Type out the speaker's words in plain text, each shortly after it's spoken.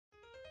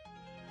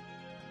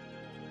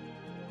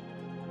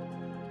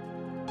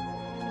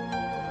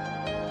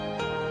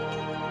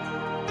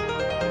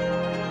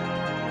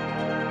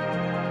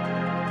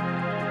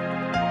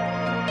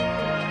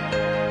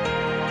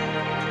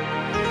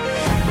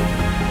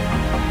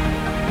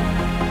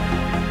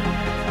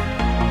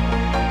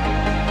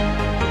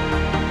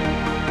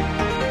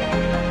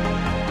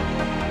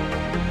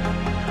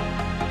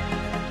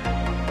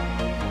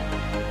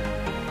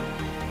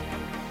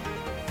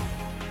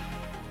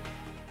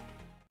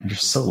You're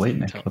so late,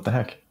 Nick. What the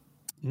heck?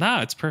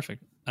 Nah, it's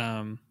perfect.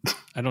 I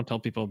don't tell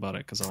people about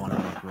it because I want to.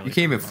 Like, really you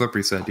can't even flip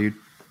reset, dude.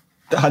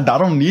 I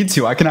don't need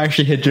to. I can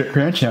actually hit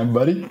Grand Champ,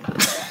 buddy.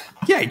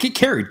 Yeah, you get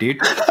carried, dude.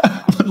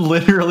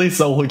 Literally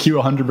solo queue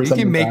 100%. You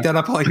can make that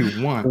up all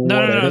you want.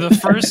 No. The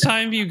first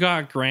time you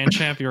got Grand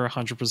Champ, you were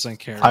 100%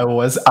 carried. I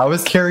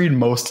was carried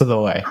most of the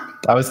way.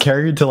 I was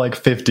carried to like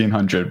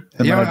 1500.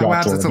 And Yeah, then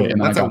I that's a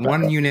back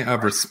one up. unit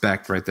of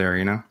respect right there,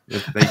 you know?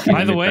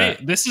 By the way,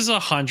 this is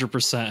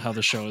 100% how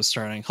the show is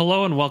starting.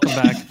 Hello and welcome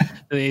back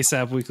to the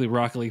ASAP Weekly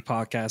Rocket League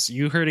podcast.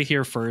 You heard it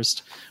here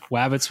first.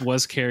 Wabbits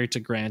was carried to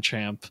Grand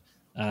Champ.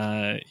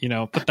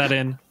 Put that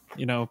in.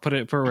 Put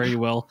it where you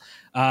will.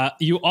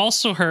 You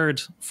also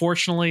heard,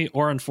 fortunately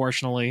or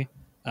unfortunately,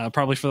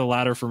 probably for the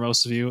latter for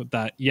most of you,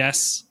 that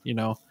yes,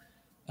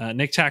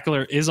 Nick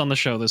Tackler is on the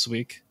show this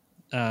week.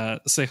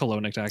 Say hello,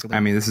 Nick Tackler. I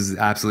mean, this is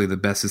absolutely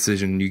the best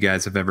decision you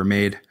guys have ever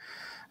made.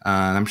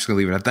 I'm just going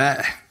to leave it at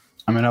that.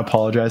 I'm going to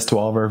apologize to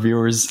all of our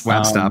viewers.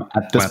 Stop.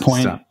 At this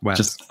point,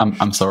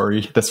 I'm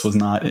sorry. This was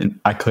not.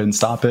 I couldn't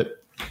stop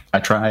it. I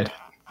tried.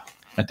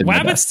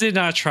 Wabbits did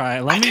not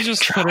try. Let me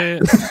just put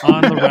it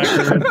on the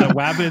record that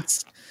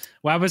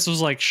Wabbits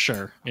was like,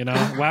 sure,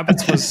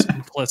 Wabbits was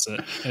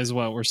implicit, is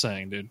what we're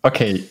saying, dude.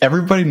 Okay,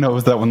 everybody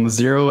knows that when the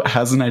Zero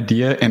has an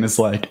idea and it's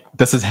like,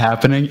 this is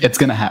happening, it's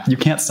gonna happen. You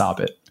can't stop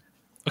it.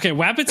 Okay,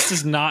 Wabbits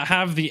does not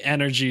have the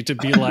energy to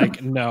be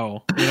like,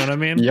 no, you know what I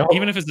mean? Yo.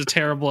 Even if it's a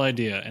terrible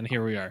idea, and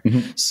here we are.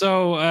 Mm-hmm.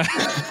 So,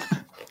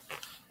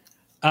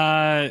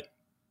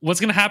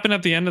 what's gonna happen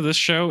at the end of this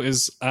show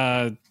is,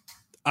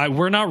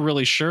 we're not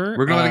really sure.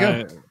 We're gonna let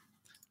it go.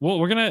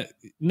 Well,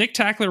 Nick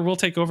Tackler will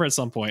take over at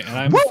some point, and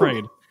I'm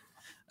afraid.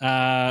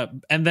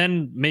 And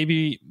then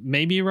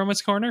maybe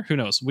Roman's Corner. Who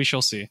knows? We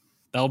shall see.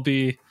 That'll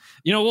be,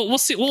 we'll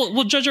see.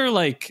 We'll judge our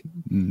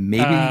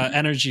maybe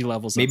energy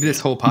levels. Maybe this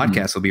whole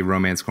podcast will be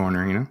Romance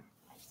Corner.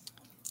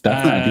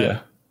 That's an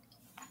idea.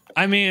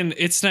 I mean,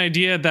 it's an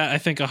idea that I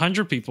think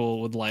 100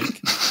 people would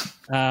like.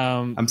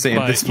 I'm saying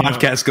if this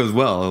podcast goes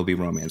well, it'll be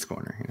Romance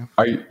Corner.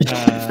 Are you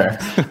fair?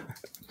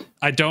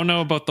 I don't know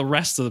about the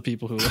rest of the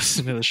people who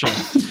listen to the show.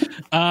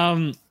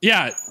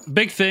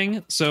 Big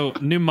thing. So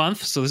new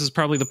month. So this is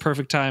probably the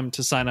perfect time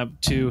to sign up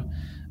to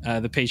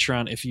the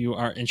Patreon if you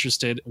are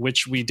interested,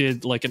 which we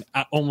did like an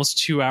almost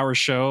 2-hour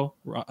show,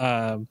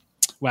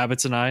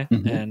 Wabbits and I.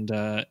 Mm-hmm.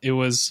 And it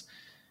was,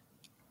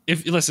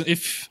 if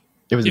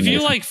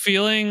you like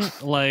feeling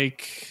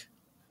like,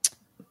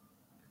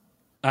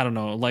 I don't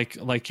know,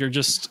 like you're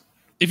just,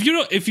 if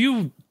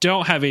you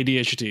don't have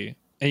ADHD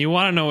and you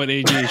want to know what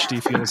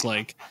ADHD feels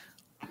like,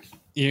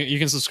 you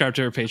can subscribe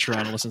to our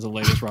Patreon and listen to the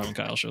latest Rob and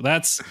Kyle show.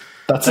 That's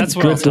a what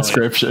good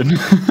description.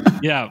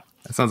 Yeah.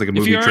 That sounds like a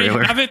movie trailer. If you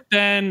already have it,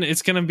 then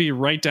it's going to be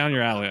right down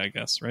your alley, I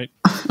guess, right?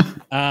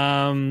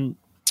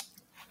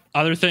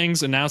 Other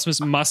things,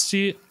 announcements,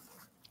 Musty.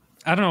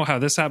 I don't know how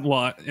this happened.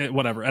 Well,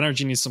 whatever.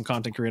 NRG needs some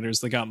content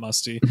creators. They got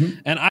Musty. Mm-hmm.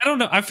 And I don't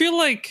know. I feel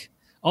like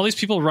all these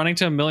people running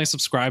to 1 million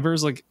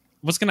subscribers, like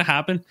what's going to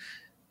happen?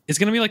 It's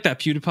going to be like that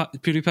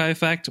PewDiePie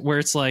effect where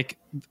it's like,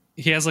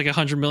 he has like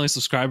 100 million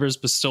subscribers,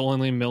 but still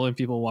only 1 million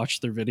people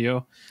watch their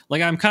video.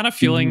 Like I'm kind of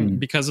feeling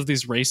because of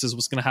these races,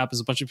 what's going to happen is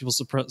a bunch of people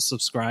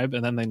subscribe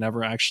and then they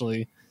never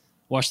actually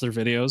watch their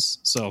videos.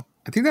 So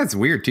I think that's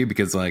weird too,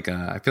 because like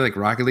I feel like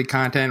Rocket League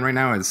content right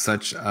now is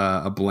such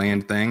a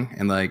bland thing,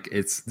 and like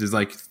there's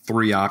like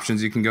 3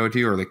 options you can go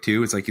to, or like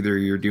 2. It's like either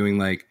you're doing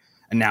like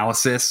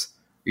analysis,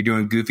 you're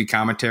doing goofy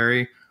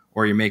commentary,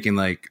 or you're making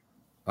like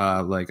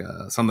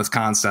Sunless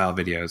Con style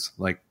videos.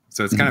 Like.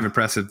 So it's kind of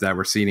impressive that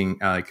we're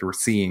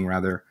seeing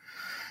rather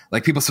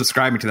like people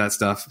subscribing to that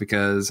stuff,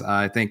 because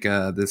I think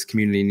this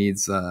community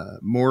needs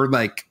more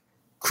like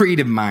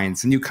creative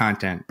minds, new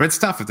content. But it's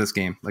tough with this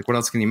game. Like, what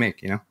else can you make?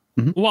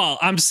 Mm-hmm. Well,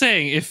 I'm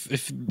saying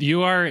if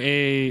you are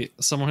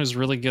someone who's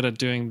really good at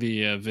doing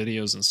the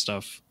videos and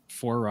stuff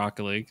for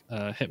Rocket League,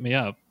 hit me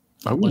up.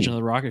 Oh. Legend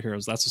of the Rocket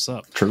Heroes. That's what's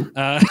up. True. You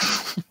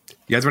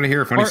guys want to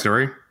hear a funny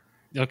story?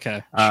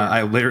 Okay. Sure.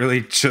 I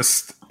literally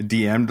just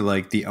DM'd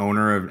like the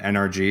owner of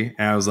NRG,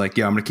 and I was like,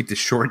 "Yo, I'm gonna keep this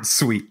short and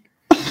sweet.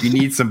 If you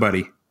need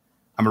somebody,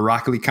 I'm a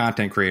Rocket League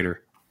content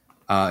creator.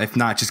 If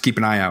not, just keep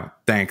an eye out.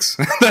 Thanks."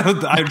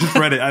 I just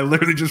read it. I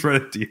literally just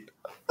read it to you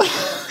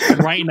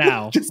right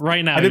now.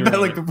 Right now. I did that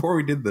like before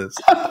we did this.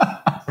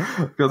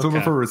 I was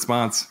hoping for a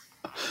response.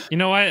 You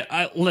know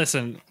what?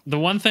 Listen. The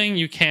one thing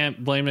you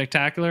can't blame Nick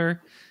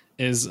Tackler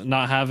is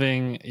not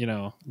having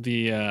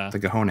the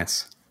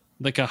cojones.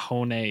 The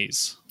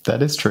cojones.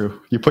 That is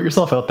true. You put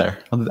yourself out there.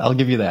 I'll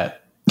give you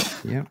that.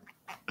 Yep.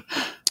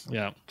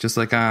 Yeah. Just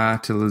like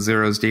to the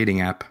Zero's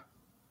dating app.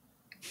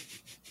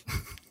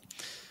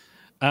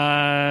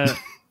 Yeah.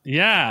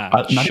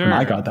 Sure.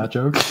 I got that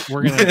joke.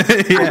 We're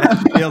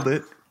gonna nailed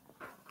it.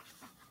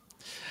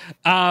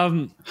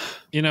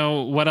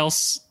 What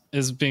else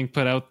is being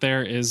put out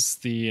there is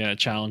the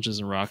challenges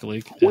in Rocket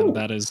League, and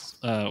that is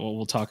what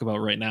we'll talk about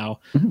right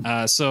now.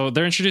 So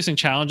they're introducing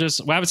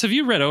challenges. Wabbits, have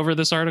you read over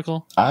this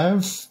article?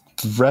 I've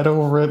read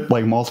over it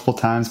like multiple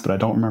times, but I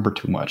don't remember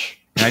too much.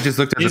 And I just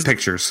looked at the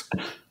pictures.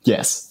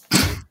 Yes.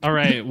 All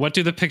right, what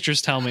do the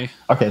pictures tell me?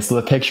 Okay, so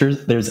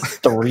there's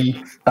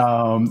three.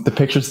 The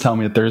pictures tell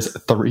me that there's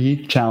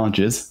 3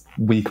 challenges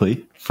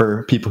weekly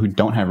for people who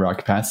don't have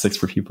Rocket Pass, 6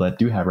 for people that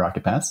do have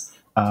Rocket Pass.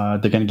 They're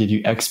going to give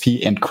you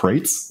XP and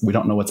crates. We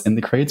don't know what's in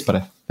the crates, but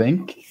I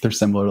think they're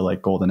similar to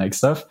like golden egg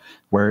stuff,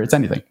 where it's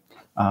anything.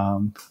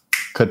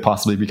 Could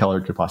possibly be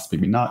colored, could possibly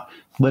be not.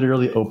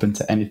 Literally open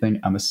to anything.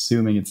 I'm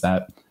assuming it's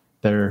that.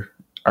 There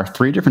are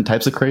 3 different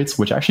types of crates,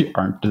 which actually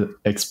aren't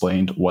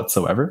explained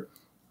whatsoever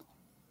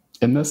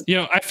in this.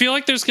 I feel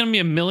like there's going to be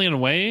a million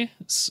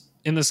ways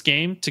in this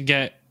game to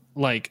get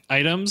like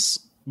items,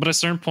 but at a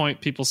certain point,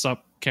 people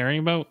stop caring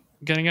about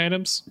getting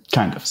items.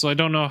 Kind of. So I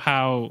don't know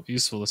how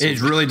useful this is.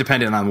 It's really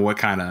dependent on what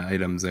kind of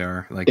items they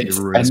are. Like It's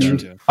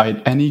really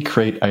any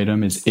crate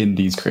item is in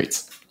these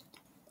crates.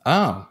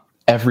 Oh.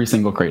 Every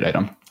single crate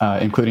item,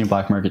 including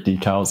black market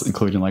decals,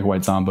 including like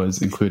white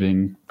zombas,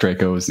 including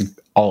Dracos, and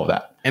all of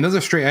that. And those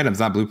are straight items,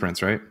 not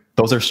blueprints, right?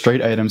 Those are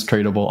straight items,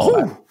 tradable, all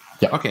that.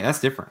 Yeah. Okay, that's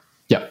different.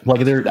 Yeah,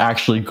 like they're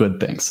actually good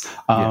things.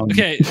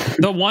 Okay,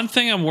 the one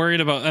thing I'm worried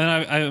about, and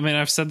I mean,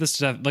 I've said this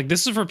to death, like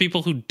this is for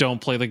people who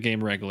don't play the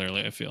game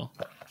regularly, I feel.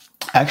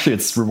 Actually,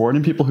 it's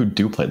rewarding people who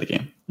do play the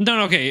game.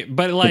 No, okay,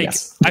 but like,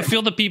 Yes. I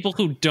feel the people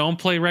who don't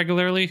play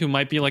regularly, who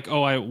might be like,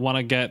 oh, I want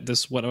to get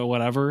this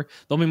whatever,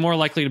 they'll be more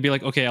likely to be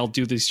like, okay, I'll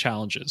do these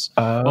challenges.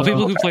 While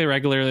people who play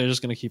regularly, they're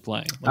just going to keep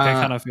playing. Like, I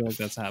kind of feel like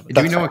that's happening.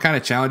 Do we know what kind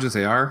of challenges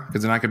they are?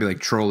 Because they're not going to be like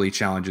trolley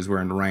challenges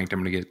where in ranked I'm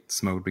going to get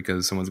smoked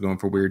because someone's going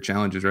for weird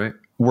challenges, right?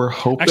 We're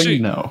hoping Actually,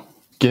 no.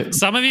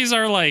 Some of these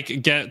are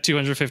like get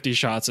 250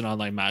 shots in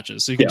online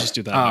matches, so you can just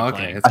do that. Oh,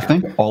 okay. I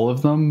think all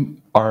of them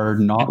are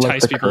not like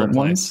Entice the people to current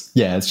play. ones.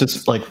 Yeah, it's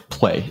just like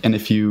play. And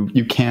if you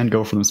can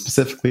go for them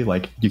specifically,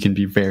 like you can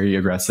be very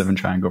aggressive and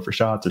try and go for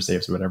shots or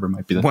saves or whatever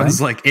might be the One's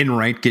thing. like in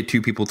ranked, get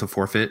 2 people to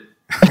forfeit.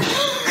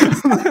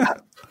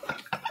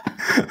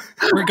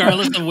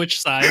 Regardless of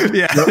which side.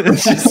 Yeah.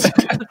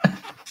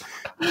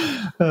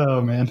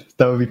 Oh man,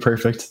 that would be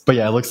perfect. But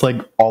yeah, it looks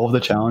like all of the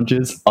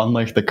challenges,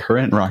 unlike the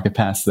current Rocket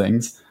Pass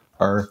things,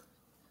 are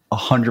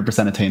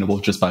 100% attainable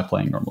just by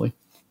playing normally.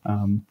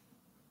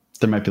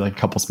 There might be like a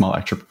couple small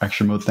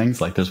extra mode things.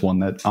 Like there's one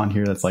that on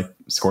here that's like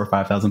score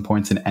 5,000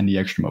 points in any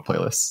extra mode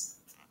playlists.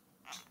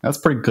 That's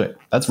pretty good.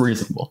 That's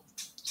reasonable.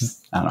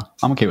 Just, I don't know.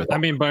 I'm okay with that. I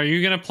mean, but are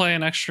you going to play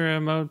an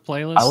extra mode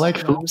playlist? I like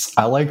hoops.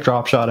 I like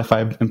drop shot if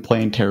I've been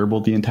playing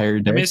terrible the entire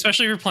day. I mean,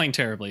 especially if you're playing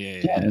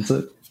terribly. Yeah, it's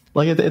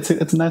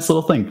a nice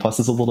little thing. Plus,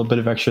 there's a little bit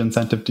of extra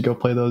incentive to go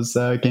play those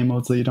game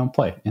modes that you don't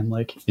play and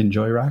like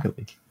enjoy Rocket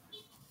League.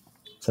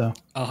 So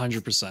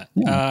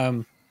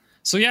 100%.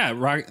 So yeah,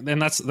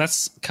 and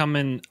that's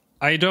coming.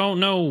 I don't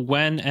know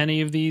when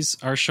any of these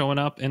are showing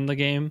up in the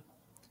game.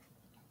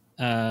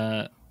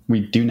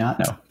 We do not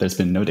know. There's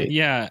been no date.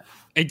 Yeah,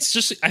 it's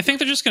just I think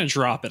they're just going to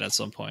drop it at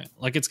some point.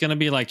 Like it's going to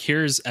be like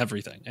here's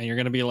everything, and you're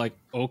going to be like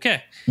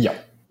okay. Yeah.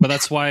 But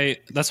that's why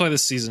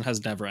this season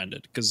has never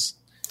ended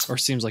or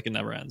seems like it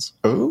never ends.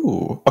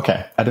 Oh,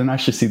 okay. I didn't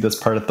actually see this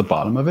part at the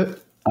bottom of it.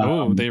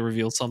 They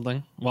revealed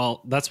something.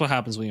 Well, that's what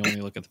happens when you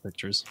only look at the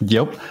pictures.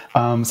 Yep.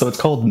 So it's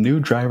called New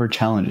Driver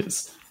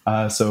Challenges.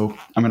 So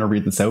I'm going to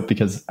read this out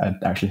because I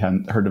actually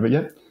hadn't heard of it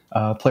yet.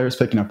 Players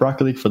picking up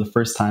Rocket League for the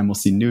first time will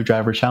see new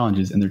driver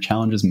challenges in their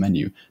challenges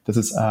menu. This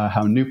is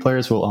how new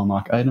players will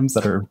unlock items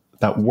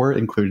that were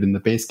included in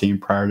the base game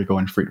prior to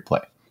going free to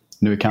play.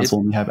 New accounts will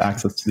only have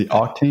access to the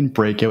Octane,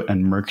 Breakout,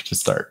 and Merc to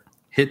start.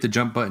 Hit the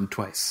jump button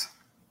twice.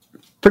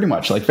 Pretty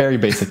much, like very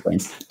basic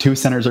things. 2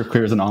 centers or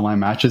clears in online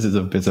matches is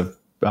a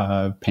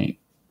pain.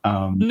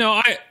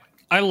 No,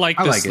 I like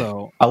this like it.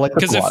 though. I like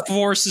this because a it lot.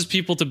 forces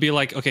people to be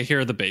like, okay,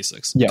 here are the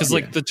basics. Yeah. Because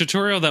like the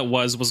tutorial that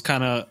was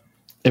kind of,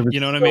 It was you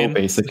know what I so mean?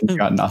 basic and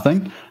got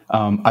nothing.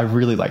 I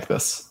really like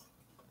this.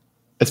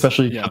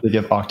 Especially because they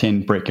give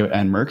Octane, Breakout,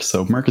 and Merc.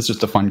 So Merc is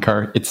just a fun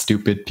car. It's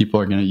stupid. People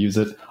are going to use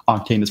it.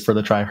 Octane is for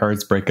the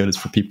tryhards. Breakout is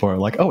for people who are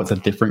like, oh, it's a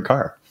different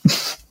car.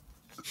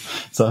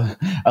 So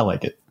I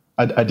like it.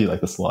 I do like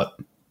this a lot.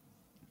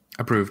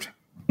 Approved.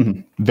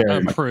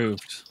 Very much.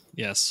 Approved.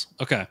 Yes.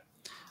 Okay.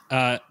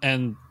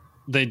 And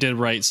they did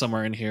write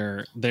somewhere in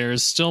here,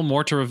 there's still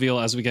more to reveal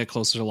as we get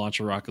closer to launch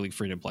of Rocket League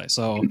free to play.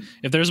 So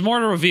if there's more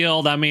to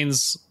reveal, that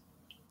means,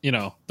 you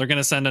know, they're going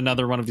to send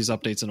another one of these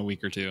updates in a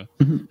week or two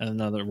and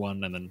another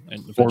one. And then Or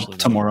eventually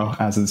tomorrow,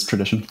 as is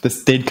tradition.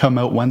 This did come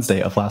out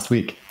Wednesday of last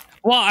week.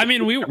 Well, I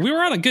mean, we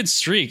were on a good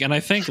streak, and I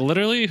think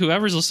literally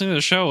whoever's listening to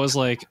the show was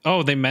like,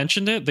 "Oh, they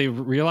mentioned it, they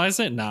realized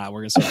it. Nah,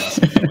 we're gonna start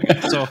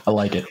listening." So I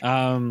like it.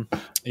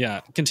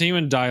 yeah,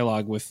 continuing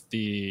dialogue with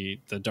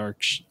the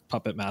dark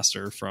puppet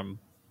master from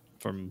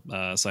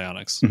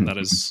Psionics. That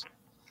is,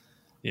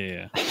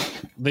 yeah.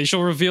 They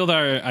shall reveal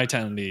their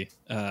identity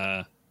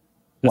at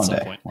some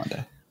point.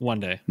 One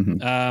day.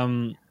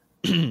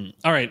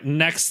 All right.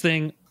 Next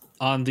thing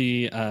on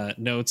the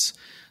notes.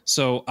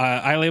 So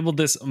I labeled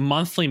this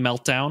monthly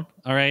meltdown.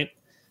 All right.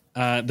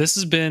 This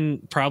has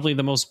been probably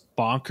the most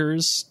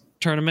bonkers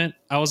tournament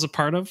I was a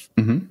part of.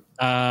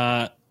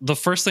 The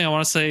first thing I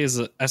want to say is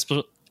a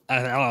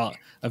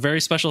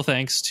very special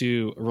thanks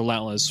to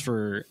Relentless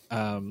for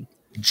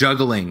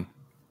Juggling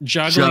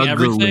juggling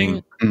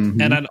everything.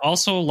 Mhm. And I'd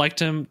also liked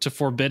him to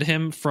forbid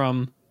him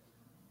from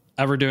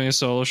ever doing a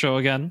solo show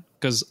again,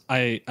 because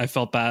I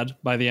felt bad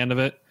by the end of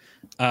it.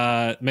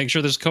 Make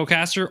sure there's a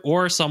co-caster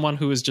or someone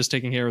who is just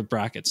taking care of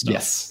bracket stuff.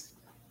 Yes.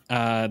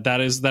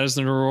 That is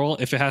the new rule.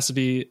 If it has to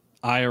be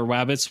I or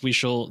Wabbits, we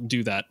shall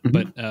do that.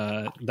 Mhm.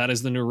 But that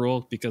is the new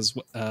rule, because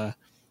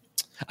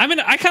I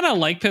mean, I kind of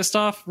like pissed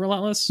off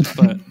Relentless,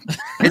 but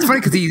It's funny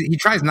because he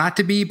tries not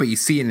to be, but you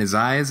see it in his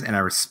eyes, and I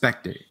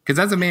respect it. Because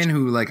as a man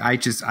who like I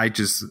just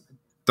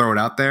throw it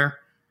out there,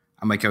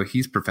 I'm like, oh,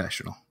 he's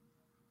professional.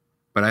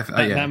 But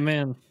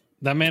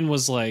that man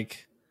was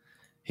like,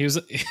 he was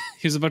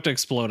about to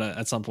explode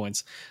at some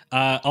points.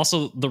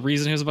 Also, the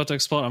reason he was about to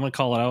explode, I'm gonna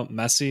call it out.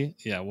 Messi,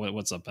 yeah,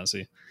 what's up,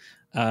 Messi?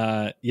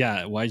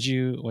 Yeah, why'd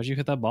you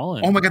hit that ball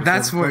in? Oh my god,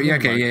 that's where. Yeah,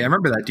 okay, yeah, I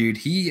remember that dude.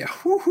 He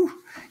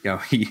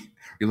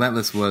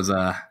Relentless was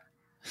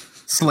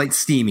slight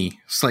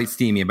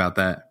steamy about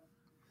that.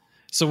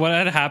 So what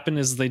had happened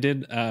is they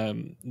did.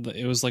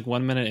 It was like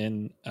 1 minute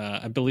in.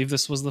 I believe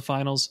this was the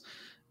finals,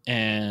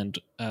 and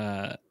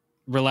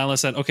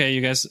Relentless said, "Okay, you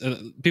guys,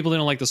 people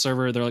didn't like the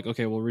server. They're like,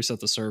 okay, we'll reset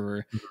the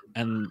server."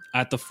 And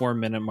at the 4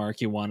 minute mark,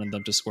 he wanted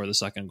them to score the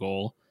second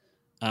goal,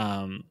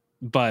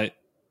 but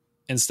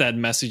instead,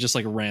 Messi just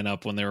like ran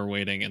up when they were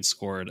waiting and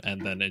scored,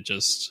 and then it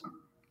just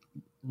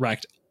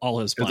wrecked all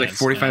his plans. It was like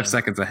 45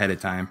 seconds ahead of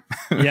time.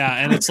 Yeah,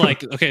 and it's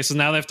like, okay, so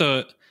now they have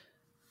to.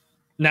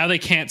 Now they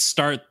can't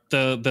start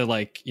the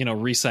like, you know,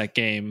 reset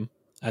game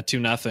at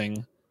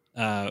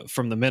 2-0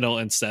 from the middle.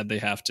 Instead, they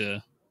have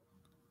to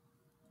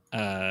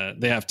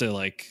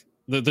like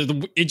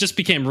it just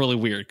became really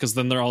weird, because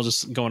then they're all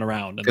just going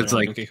around and they're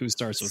like, okay, who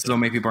starts with so it?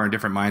 many people are in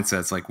different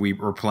mindsets. Like we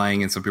were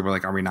playing, and some people are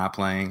like, are we not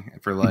playing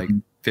for like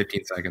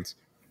 15 seconds?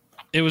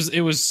 It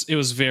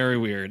was very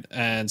weird.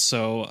 And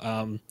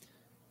so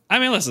I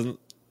mean, listen,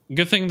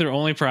 good thing their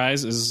only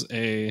prize is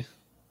a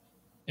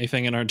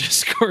thing in our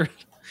Discord.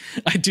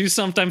 I do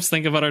sometimes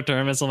think about our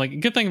tournaments. I'm like,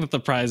 good thing that the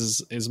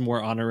prize is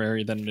more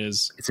honorary than it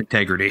is. It's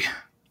integrity.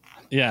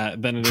 Yeah,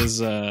 than it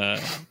is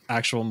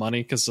actual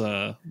money, because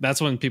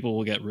that's when people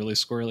will get really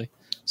squirrely.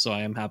 So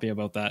I am happy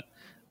about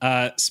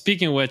that.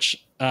 Speaking of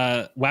which,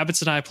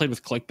 Wabbits and I played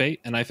with Clickbait,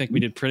 and I think we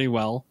did pretty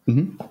well.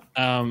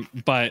 Mm-hmm.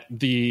 But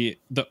the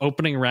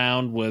opening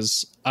round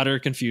was utter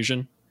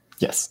confusion.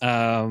 Yes.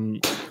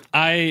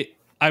 I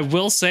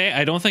will say,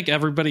 I don't think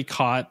everybody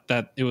caught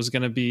that it was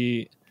going to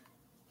be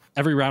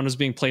every round was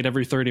being played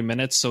every 30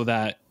 minutes so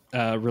that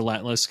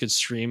Relentless could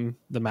stream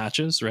the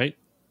matches, right?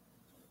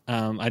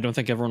 I don't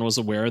think everyone was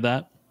aware of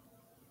that.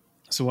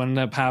 So what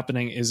ended up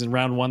happening is in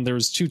round one, there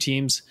was two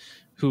teams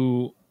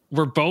who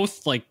were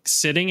both like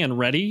sitting and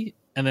ready,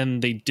 and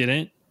then they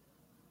didn't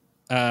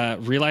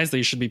realize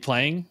they should be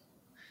playing.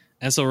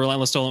 And so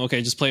Relentless told them,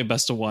 okay, just play a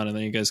best of one, and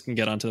then you guys can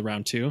get on to the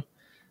round two.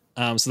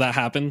 So that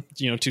happened.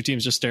 You know, two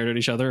teams just stared at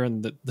each other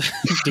and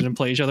didn't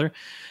play each other.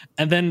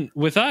 And then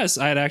with us,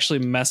 I had actually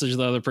messaged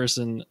the other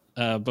person,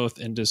 both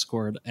in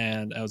Discord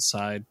and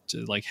outside,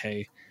 to like,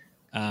 hey,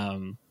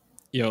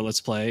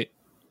 let's play.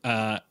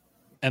 And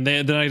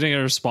then I didn't get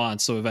a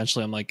response. So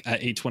eventually I'm like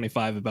at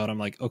 8:25 I'm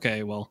like,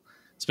 okay, well,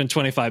 it's been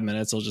 25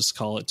 minutes. I'll just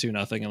call it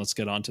 2-0 and let's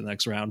get on to the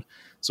next round.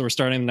 So we're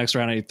starting the next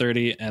round at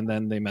 8:30. And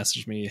then they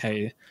messaged me,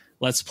 hey,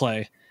 let's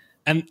play.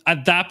 And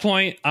at that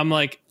point, I'm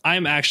like,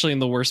 I'm actually in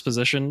the worst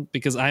position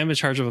because I am in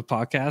charge of a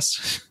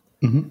podcast.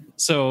 Mm-hmm.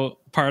 So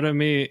part of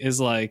me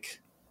is like,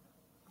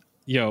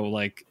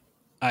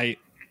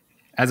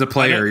 as a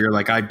player, you're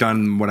like, I've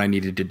done what I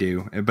needed to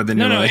do. But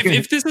then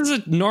if this is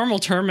a normal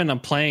tournament I'm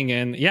playing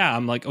in, yeah,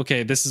 I'm like,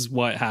 okay, this is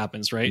what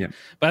happens, right? Yeah.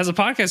 But as a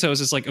podcast, I was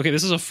just like, okay,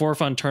 this is a for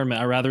fun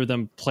tournament. I'd rather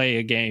them play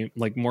a game,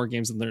 like more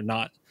games than they're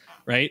not,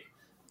 right?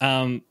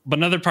 But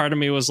another part of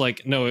me was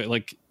like, no,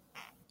 like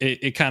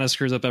it kind of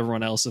screws up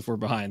everyone else if we're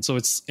behind. So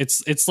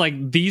it's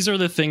like these are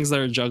the things that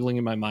are juggling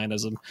in my mind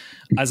as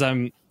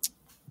I'm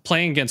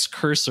playing against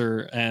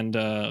Cursor and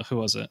who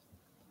was it?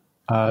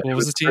 What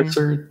was the team?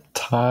 Cursor,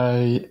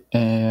 Ty,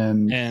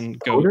 and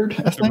Goddard,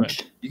 I think.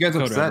 Right. You guys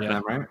upset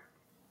them, right?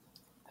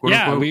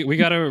 Yeah, we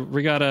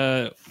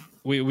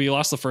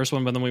lost the first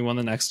one, but then we won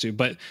the next two.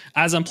 But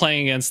as I'm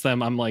playing against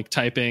them, I'm like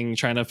typing,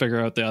 trying to figure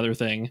out the other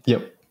thing.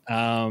 Yep.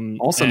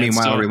 Also,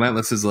 meanwhile,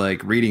 Relentless is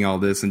like reading all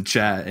this in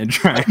chat and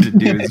trying to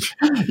do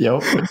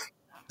yep.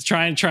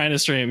 trying to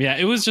stream. Yeah,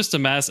 it was just a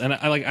mess, and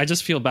I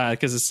just feel bad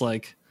because it's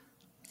like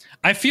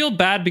I feel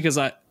bad because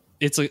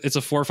it's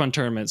a for fun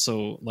tournament,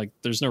 so like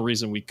there's no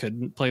reason we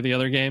couldn't play the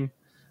other game.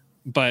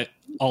 But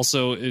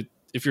also,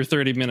 if you're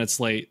 30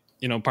 minutes late,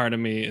 part of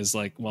me is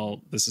like,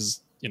 well, this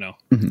is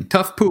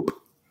tough poop.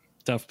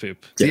 Yes.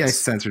 See, I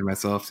censored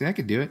myself. See, I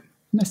could do it.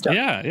 Nice job.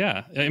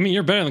 Yeah. I mean,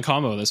 you're better than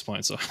Combo at this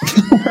point. So,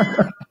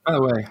 by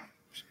the way,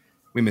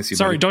 we miss you.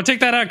 Sorry, buddy. Don't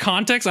take that out of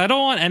context. I don't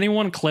want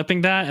anyone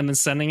clipping that and then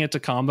sending it to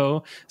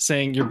Combo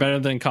saying you're better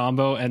than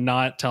Combo and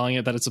not telling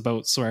it that it's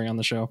about swearing on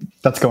the show.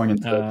 That's going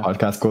into the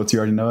podcast quotes. You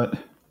already know it.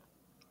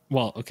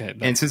 Well, okay.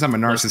 And since I'm a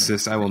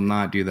narcissist, I will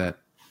not do that.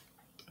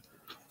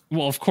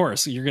 Well, of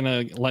course, you're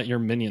gonna let your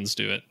minions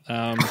do it.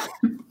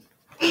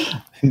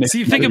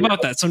 See, think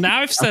about that. So now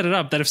I've set it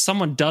up that if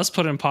someone does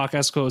put in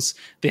podcast quotes,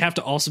 they have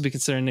to also be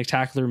considered Nick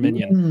Tackler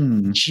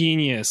minion.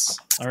 Genius.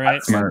 All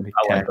right. Smart.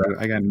 I like that.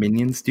 I got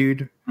minions,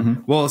 dude.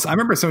 Mhm. Well, so I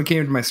remember someone came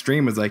into my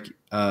stream was like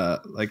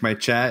my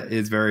chat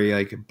is very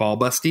like ball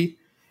busty,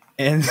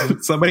 and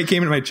somebody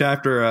came into my chat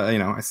after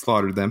I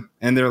slaughtered them,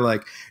 and they're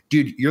like,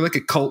 "Dude, you're like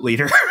a cult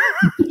leader."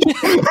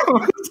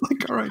 It's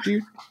like, all right,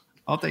 dude,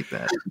 I'll take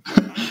that.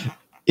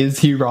 Is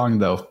he wrong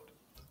though?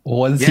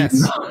 Was Yes.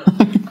 he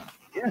wrong?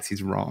 Yes,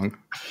 he's wrong.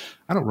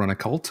 I don't run a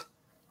cult,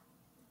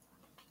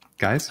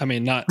 guys. I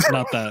mean, not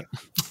that.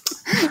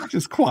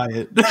 Just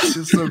quiet.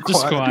 Just so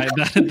Just quiet.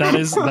 quiet. That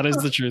is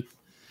the truth.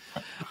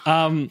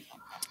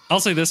 I'll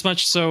say this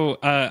much. So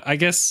I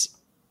guess,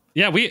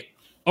 yeah, we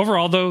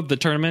overall though the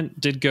tournament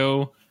did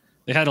go.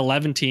 They had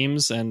 11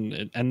 teams, and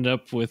it ended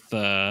up with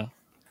a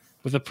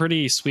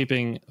pretty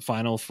sweeping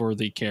final for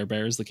the Care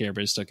Bears. The Care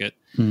Bears took it,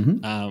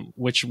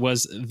 which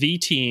was the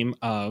team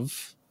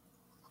of.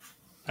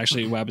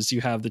 Actually, Wabbits, do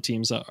you have the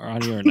teams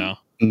on you or no?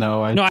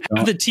 No, I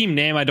have the team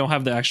name. I don't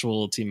have the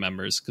actual team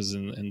members because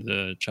in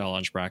the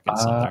challenge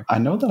brackets. I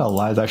know that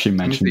Elias actually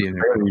mentioned see it it.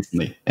 very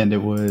recently, and it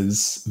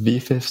was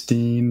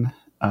V15.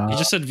 You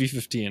just said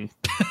V15.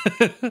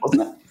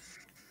 Wasn't it?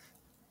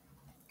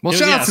 Well,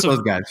 shout out to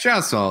those guys. Shout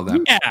out to all of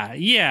them.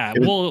 Yeah.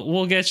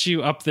 We'll get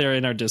you up there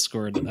in our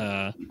Discord. Okay,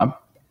 Either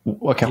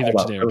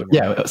hold today up. or tomorrow.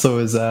 Yeah, so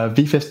it was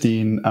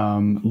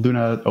V15,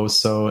 Luna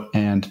Oso,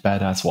 and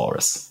Badass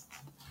Walrus.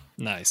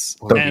 Nice.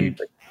 So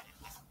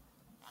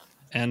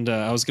And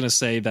I was going to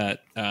say that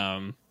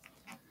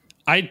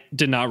I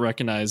did not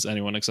recognize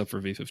anyone except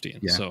for V15.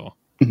 Yeah. So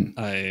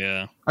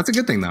I That's a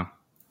good thing, though.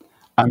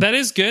 that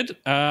is good.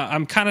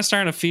 I'm kind of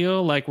starting to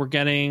feel like we're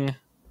getting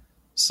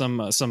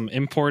some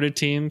imported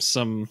teams,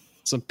 some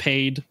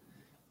paid.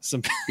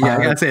 Yeah,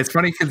 I gotta say it's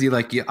funny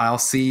because I'll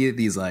see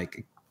these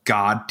like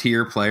god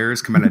tier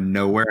players come out of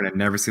nowhere, and I've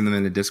never seen them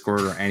in the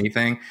Discord or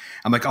anything.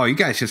 I'm like, oh, you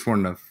guys just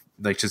wanted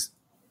to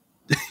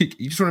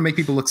you just want to make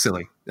people look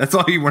silly. That's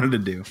all you wanted to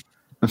do.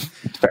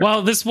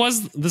 Well, this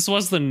was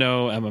the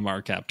no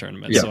MMR cap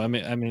tournament, Yeah. so I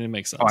mean it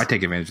makes sense. Oh, I'd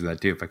take advantage of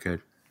that too if I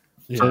could.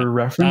 Yeah. For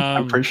reference,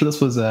 I'm pretty sure this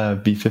was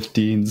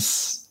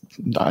V15's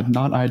not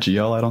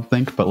IGL, I don't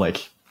think, but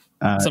like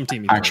Some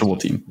team actual as well.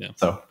 team. Yeah.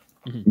 So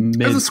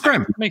It was a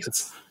scrim. Makes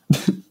sense.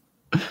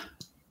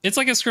 It's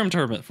like a scrim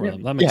tournament for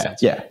them. That makes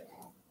sense. Yeah.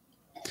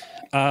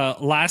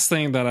 Last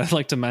thing that I'd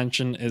like to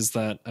mention is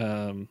that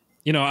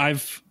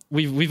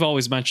we've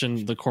always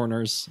mentioned the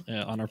corners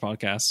on our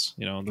podcast.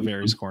 The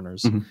various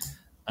corners.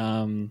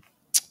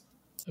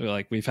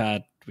 Like we've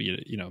had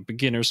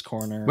beginners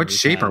corner. What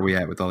shape are we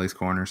at with all these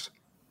corners?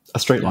 A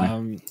straight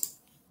line.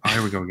 Oh,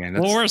 here we go again.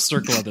 Well, we're a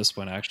circle at this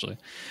point, actually.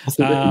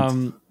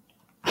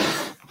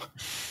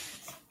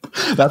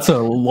 That's a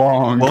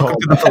long Welcome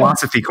to the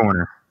philosophy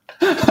corner.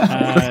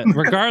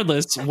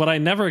 Regardless, what I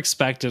never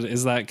expected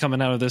is that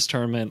coming out of this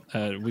tournament,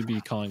 we'd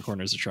be calling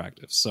corners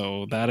attractive.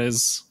 So that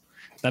is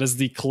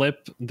the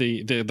clip,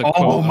 the Oh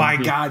quote my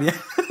of god! Yeah.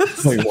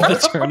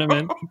 the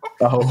tournament.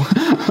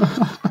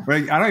 Oh.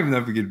 Right, I don't even know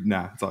if we could.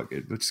 Nah, it's all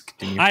good. Let's just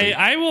continue.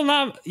 I will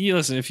not. You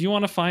listen, if you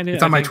want to find it,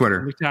 It's on I my think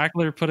Twitter. Nick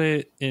Tackler put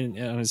it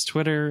on his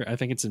Twitter. I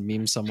think it's a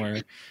meme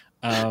somewhere.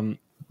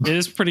 It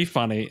is pretty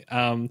funny.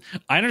 I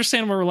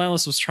understand what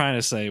Relentless was trying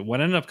to say. What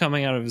ended up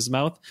coming out of his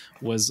mouth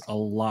was a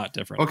lot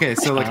different. Okay,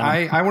 so like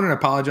I wanted to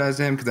apologize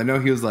to him because I know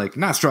he was like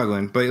not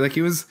struggling, but like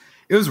it was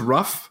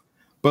rough,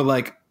 but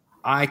like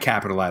I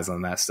capitalized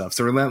on that stuff.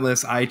 So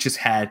Relentless, I just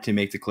had to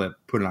make the clip,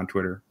 put it on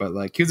Twitter, but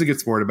like he was a good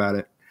sport about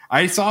it.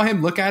 I saw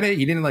him look at it.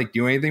 He didn't like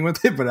do anything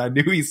with it, but I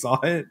knew he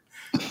saw it,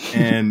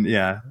 and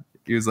yeah,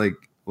 he was like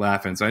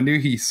laughing. So I knew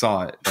he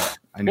saw it.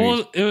 I knew.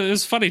 Well, it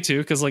was funny too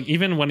because like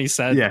even when he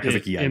said Yeah, 'cause,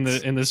 it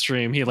like, in the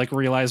stream, he like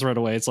realized right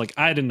away. It's like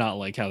I did not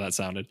like how that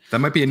sounded. That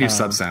might be a new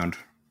sub sound.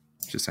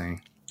 Just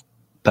saying.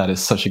 That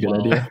is such a good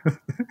idea.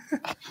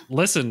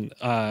 Listen,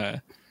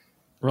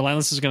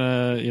 Relentless is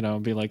gonna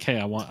be like, hey,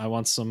 I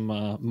want some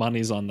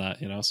monies on that,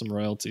 some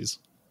royalties.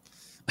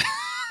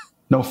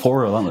 No, for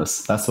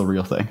Relentless. That's the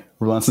real thing.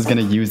 Relentless is going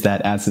to use that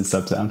as his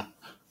sub sound.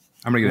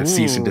 I'm gonna get a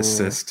cease and Ooh.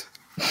 desist.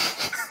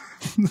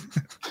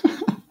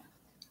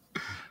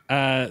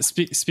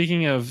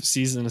 Speaking of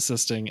season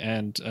assisting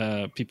and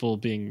people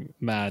being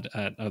mad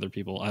at other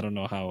people, I don't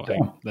know how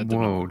that didn't.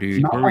 Whoa,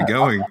 dude, where are we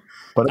going?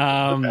 But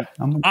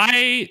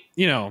I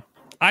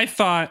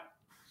thought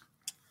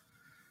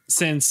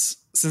since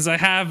I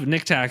have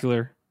Nick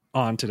Tackler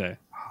on today,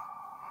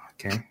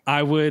 Okay.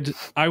 I would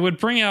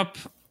bring up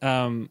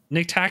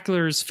Nick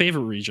Tackler's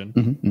favorite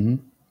region,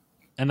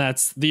 and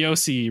that's the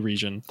OCE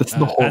region, That's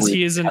the whole as he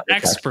region. is an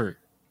expert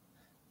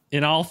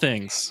in all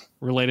things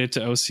related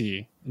to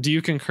OCE. Do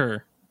you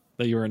concur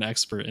that you are an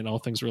expert in all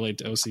things related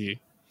to OCE?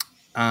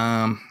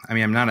 I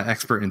mean, I'm not an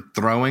expert in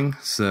throwing,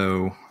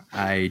 so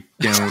I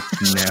don't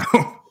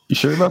know. You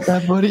sure about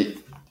that, buddy?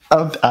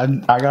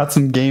 I got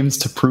some games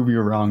to prove you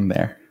wrong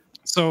there.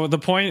 So the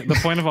point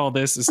of all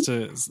this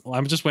is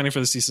I'm just waiting for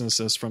the cease and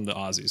desist from the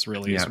Aussies.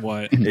 Really, Yeah. is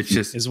what It's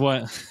just is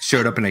what.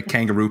 showed up in a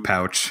kangaroo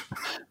pouch.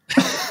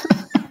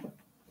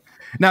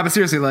 No, but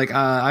seriously, like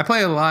I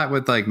play a lot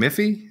with like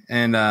Miffy,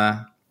 and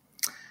I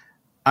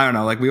don't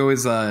know, like we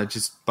always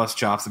just bust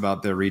chops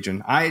about the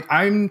region.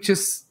 I'm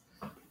just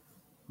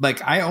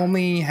like I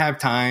only have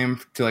time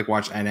to like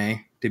watch NA,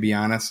 to be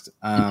honest,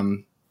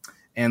 and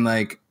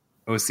like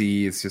OC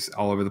is just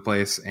all over the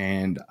place.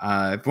 And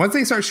once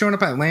they start showing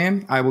up at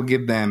LAN, I will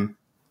give them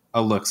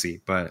a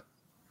look-see. But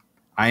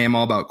I am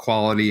all about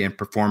quality and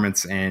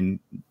performance, and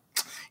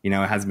it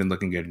hasn't been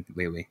looking good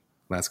lately.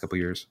 Last couple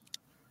of years.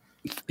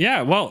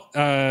 Yeah, well,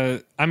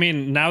 I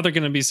mean, now they're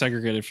going to be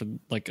segregated for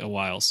like a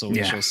while, so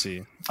we shall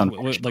see.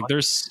 Like,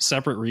 there's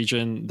separate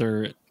region.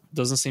 There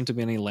doesn't seem to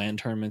be any LAN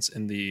tournaments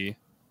in the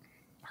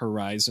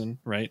horizon,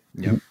 right?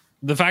 Yep.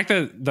 The fact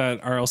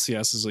that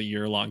RLCS is a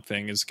year-long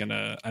thing is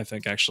gonna, I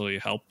think, actually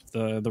help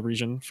the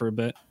region for a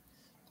bit.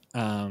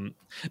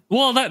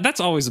 Well, that's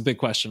always a big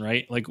question,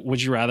 right? Like,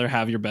 would you rather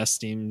have your best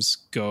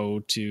teams go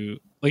to,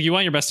 like, you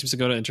want your best teams to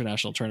go to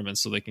international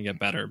tournaments so they can get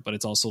better, but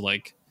it's also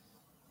like,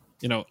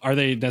 are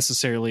they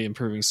necessarily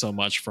improving so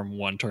much from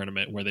one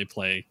tournament where they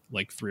play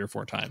like 3 or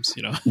 4 times?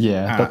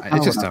 Yeah,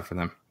 it's just tough for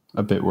them.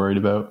 A bit worried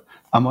about.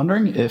 I'm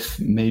wondering if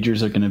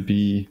majors are going to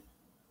be,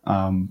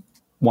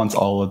 once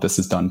all of this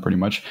is done pretty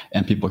much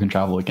and people can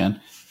travel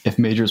again, if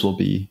majors will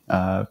be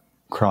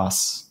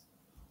cross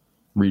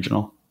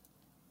regional.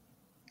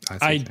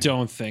 I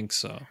don't think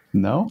so.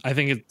 No, I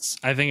think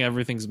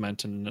everything's meant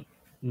to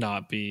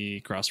not be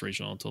cross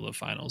regional until the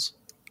finals.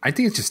 I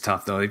think it's just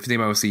tough though. If you think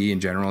about OCE in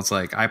general, it's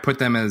like I put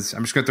them as,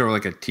 I'm just gonna throw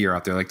like a tier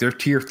out there. Like they're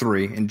tier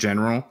 3 in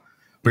general,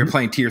 but you're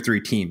playing tier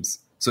 3 teams.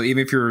 So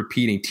even if you're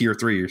repeating tier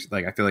 3, you're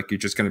like, I feel like you're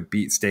just gonna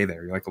stay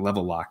there. You're like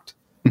level locked.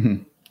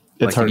 Mm-hmm.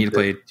 It's like hard you need to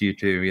play tier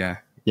 2. Yeah.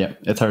 Yeah,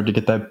 it's hard to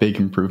get that big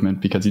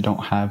improvement because you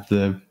don't have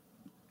the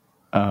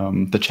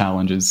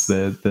challenges,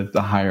 the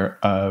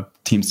higher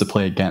teams to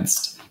play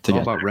against. To all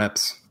get about there.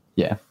 reps.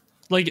 Yeah,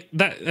 like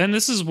that, and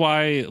this is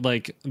why,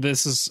 like,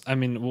 this is. I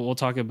mean, we'll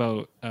talk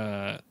about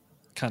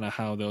kind of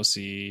how the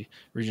OC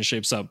region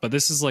shapes up, but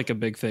this is like a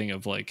big thing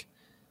of like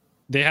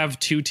they have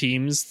 2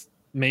 teams,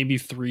 maybe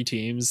 3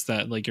 teams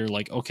that like you're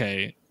like,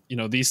 okay,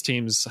 these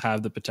teams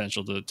have the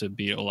potential to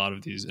beat a lot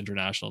of these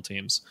international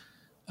teams,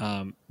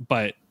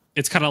 but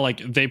it's kind of like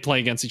they play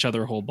against each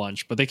other a whole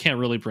bunch, but they can't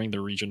really bring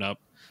their region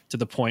up to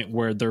the point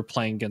where they're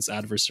playing against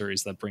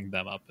adversaries that bring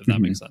them up, if that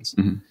makes sense.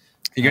 Mm-hmm.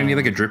 You're gonna need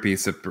like a drippy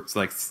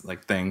like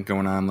thing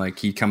going on. Like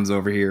he comes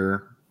over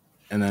here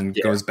and then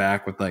goes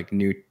back with like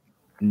new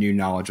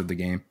knowledge of the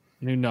game.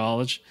 New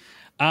knowledge.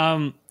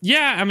 Yeah,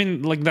 I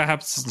mean, like that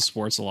happens in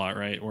sports a lot,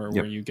 right?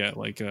 Where you get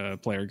like a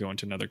player going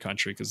to another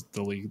country because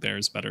the league there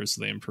is better,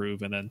 so they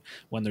improve. And then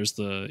when there's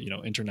the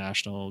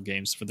international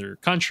games for their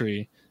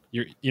country,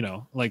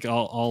 like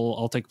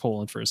I'll take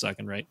Poland for a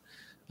second, right?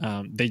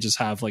 They just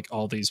have like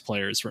all these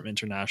players from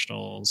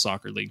international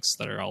soccer leagues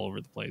that are all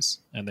over the place,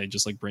 and they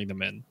just like bring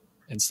them in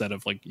instead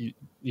of like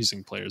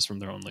using players from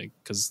their own league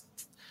because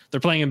they're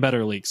playing in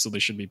better leagues, so they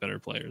should be better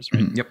players,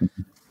 right? Yep.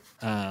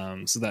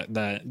 So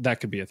that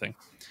could be a thing.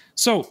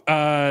 So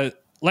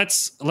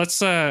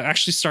let's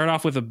actually start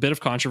off with a bit of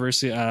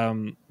controversy.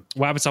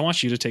 Wabbits, I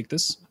want you to take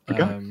this.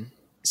 Okay.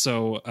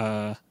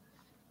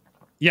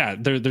 Yeah,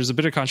 there's a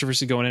bit of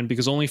controversy going in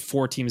because only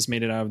 4 teams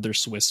made it out of their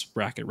Swiss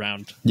bracket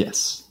round.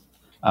 Yes.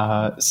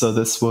 So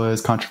this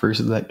was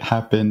controversy that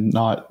happened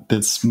not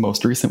this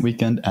most recent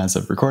weekend as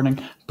of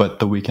recording, but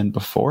the weekend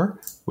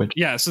before.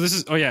 So this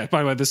is, by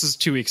the way, this is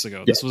 2 weeks ago.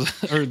 Yeah. This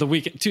was, or the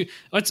weekend,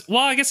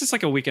 I guess it's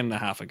like a weekend and a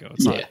half ago.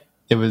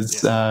 It was,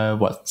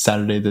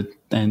 Saturday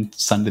and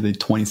Sunday the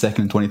 22nd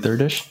and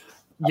 23rd-ish?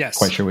 Yes. Not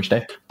quite sure which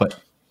day, but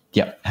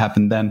yeah,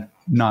 happened then.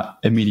 Not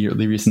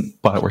immediately recent,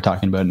 but we're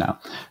talking about it now.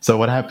 So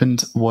what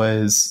happened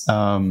was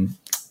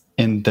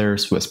in their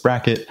Swiss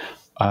bracket,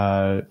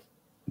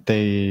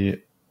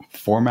 they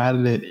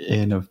formatted it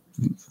in a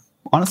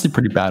honestly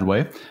pretty bad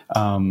way,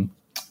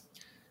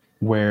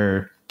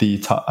 where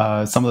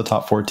some of the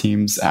top 4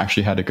 teams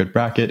actually had a good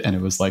bracket, and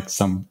it was like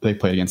they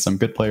played against some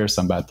good players,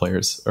 some bad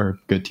players, or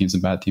good teams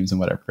and bad teams and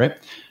whatever, right?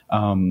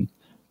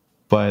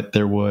 But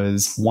there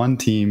was one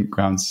team,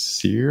 Ground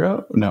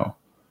Zero. No,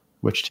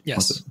 which team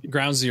was it?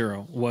 Ground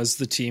Zero was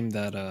the team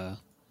that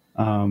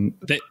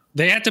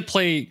they had to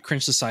play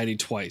Cringe Society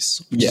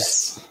twice.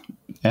 Yes,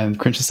 and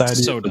Cringe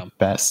Society so is dumb. the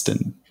best,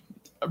 and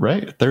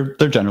right, they're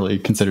generally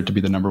considered to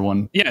be the number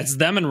one. Yeah, it's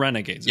them and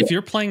Renegades. If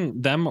you're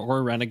playing them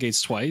or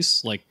Renegades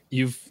twice, like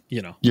you're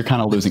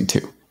kind of losing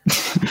too.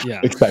 Yeah,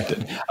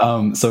 expected.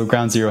 So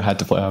Ground Zero had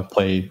to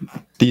play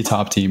the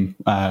top team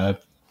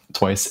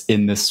twice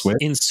in Swiss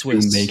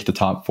to make the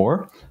top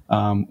 4,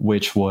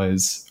 which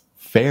was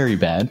very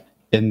bad.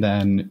 And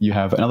then you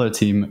have another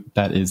team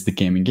that is the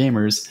Gaming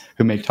Gamers,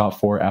 who make top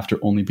 4 after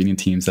only beating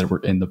teams that were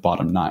in the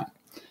bottom 9.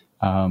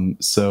 And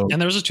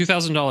there was a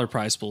 $2,000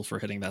 prize pool for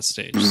hitting that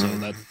stage. So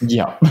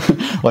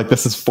that like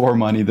this is for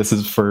money. This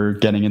is for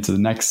getting into the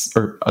next,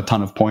 or a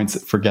ton of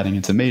points for getting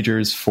into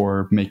majors,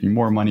 for making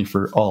more money,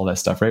 for all that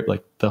stuff, right?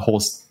 Like the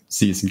whole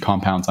season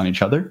compounds on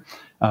each other.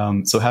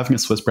 So having a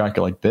Swiss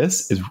bracket like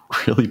this is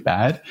really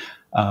bad.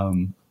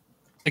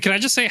 Can I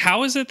just say,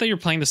 how is it that you're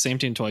playing the same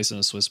team twice in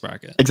a Swiss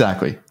bracket?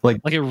 Exactly. Like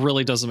it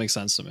really doesn't make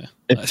sense to me.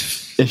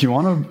 If you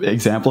want an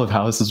example of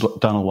how this is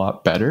done a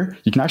lot better,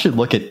 you can actually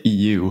look at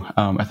EU,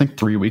 I think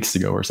 3 weeks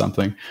ago or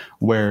something,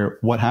 where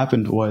what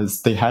happened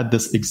was they had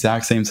this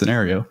exact same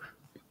scenario,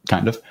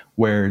 kind of,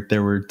 where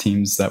there were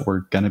teams that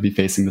were going to be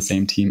facing the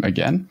same team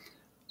again.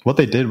 What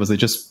they did was they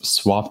just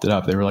swapped it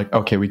up. They were like,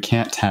 okay, we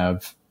can't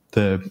have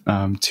the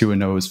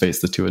 2-0s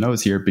face the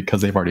 2-0s here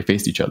because they've already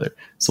faced each other.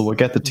 So we'll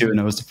get the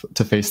 2-0s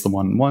to face the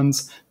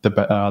 1-1s.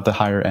 The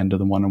higher end of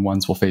the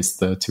 1-1s will face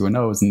the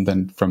 2-0s, and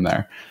then from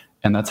there.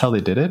 And that's how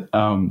they did it.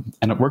 And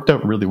it worked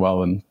out really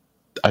well. And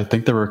I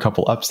think there were a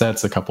couple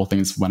upsets. A couple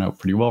things went out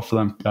pretty well for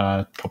them.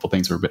 A couple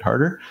things were a bit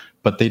harder.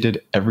 But they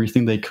did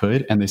everything they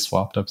could, and they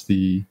swapped up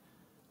the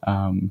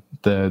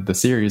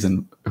series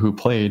and who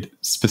played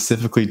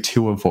specifically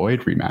to avoid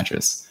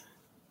rematches.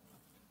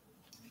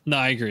 No,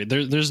 I agree.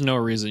 There's no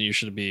reason you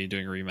should be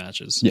doing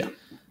rematches. Yeah.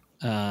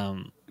 I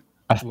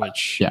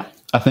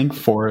think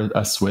for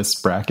a Swiss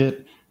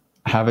bracket,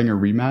 having a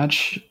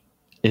rematch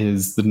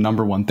is the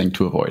number one thing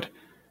to avoid.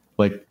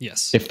 Like,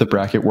 yes, if the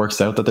bracket works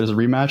out that there's a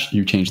rematch,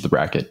 you change the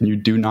bracket. You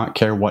do not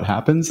care what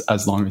happens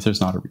as long as there's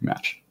not a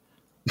rematch.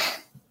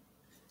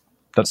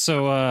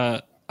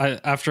 So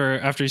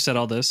after you said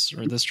all this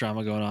or this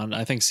drama going on,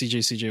 I think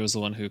CJ was the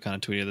one who kind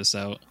of tweeted this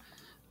out.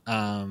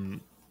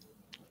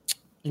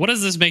 What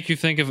does this make you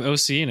think of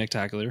OC, Nick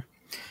Tackler?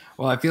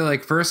 Well, I feel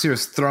like first he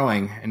was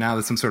throwing, and now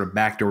there's some sort of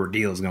backdoor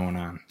deals going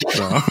on.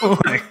 So,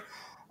 like,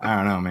 I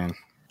don't know, man.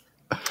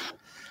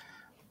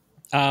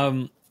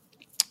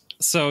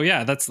 So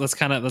yeah, that's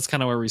kind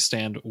of where we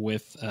stand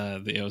with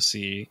the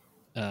OC.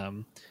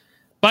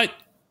 But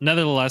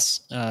nevertheless,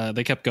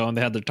 they kept going.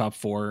 They had their top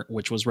 4,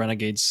 which was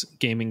Renegades,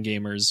 Gaming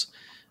Gamers,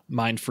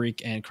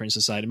 Mindfreak, and Cringe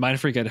Society.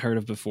 Mindfreak I'd heard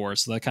of before,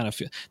 so that kind of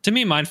to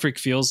me, Mindfreak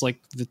feels like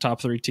the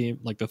top 3 team,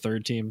 like the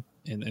third team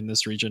in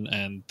this region,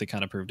 and they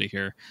kind of proved it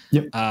here.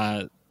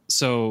 Yep.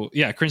 So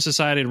yeah, Cringe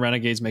Society and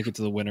Renegades make it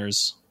to the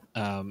winners,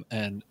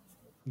 and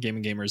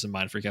Gaming Gamers and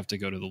Mindfreak have to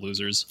go to the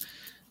losers.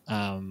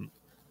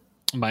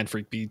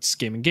 Mindfreak beats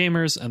Gaming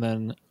Gamers, and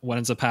then what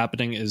ends up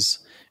happening is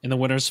in the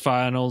winners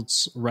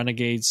finals,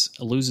 Renegades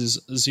loses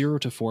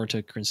 0-4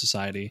 to Cringe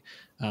Society.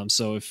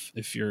 So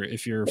if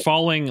you're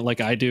following like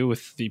I do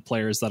with the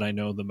players that I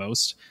know the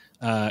most,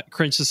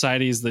 Cringe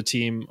Society is the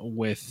team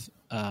with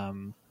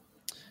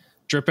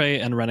Drippe,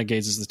 and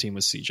Renegades is the team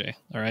with CJ.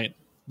 All right,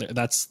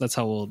 that's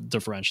how we'll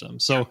differentiate them.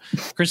 So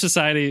Cringe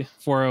Society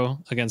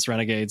 4-0 against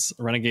Renegades.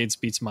 Renegades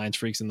beats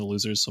Mindfreaks in the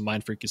losers, so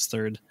Mindfreak is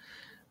third.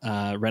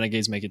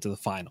 Renegades make it to the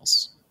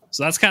finals.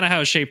 So that's kind of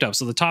how it shaped up.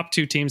 So the top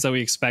 2 teams that we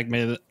expect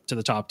made it to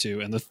the top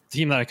 2, and the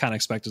team that I kind of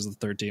expect as the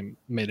third team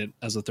made it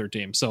as the third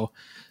team. So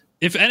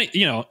if any,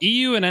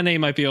 EU and NA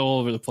might be all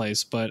over the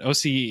place, but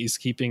OC is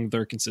keeping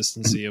their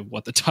consistency of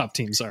what the top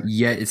teams are.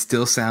 Yet it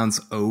still sounds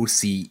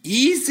OC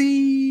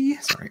easy.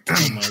 Sorry.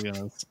 Oh my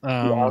goodness.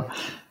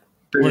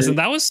 Listen,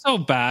 that was so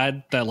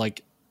bad that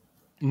like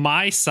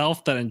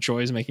myself that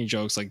enjoys making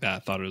jokes like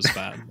that thought it was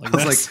bad. Like,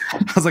 I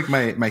was like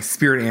my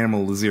spirit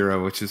animal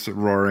Zero, which is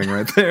roaring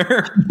right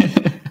there.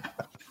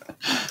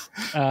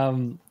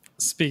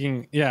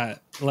 Speaking, yeah,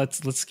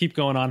 let's keep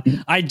going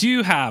on. I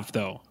do have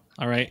though,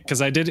 all right,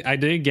 because I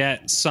did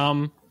get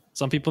some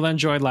people that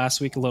enjoyed last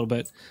week a little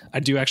bit. I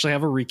do actually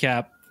have a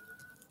recap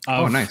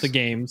of the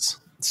games.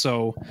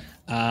 So,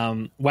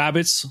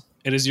 Wabbits,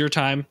 it is your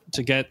time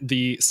to get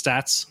the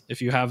stats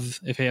if you have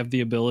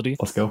the ability.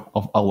 Let's go.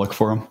 I'll look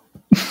for them.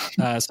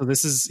 So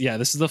this is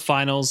the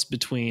finals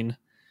between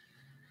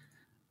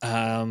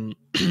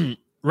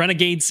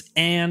Renegades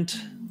and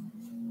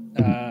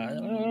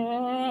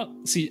I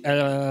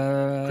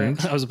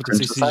was about to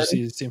say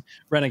CGC's team.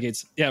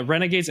 Renegades. Yeah,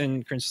 Renegades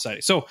and Cringe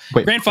Society. So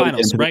grand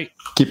finals, right?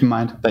 Keep in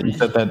mind that you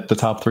said that the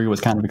top 3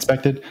 was kind of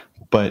expected,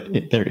 but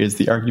there is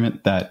the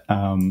argument that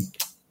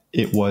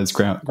it was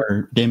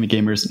Gaming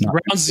Gamers.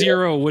 Round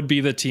 0 would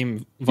be the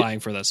team vying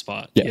for that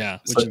spot. Yeah.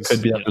 So it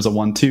could be that there's a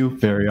 1-2,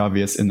 very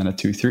obvious, and then a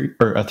 2-3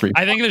 or a 3.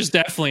 I think there's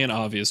definitely an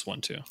obvious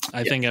 1-2.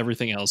 I think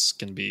everything else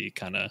can be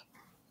kind of.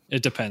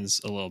 It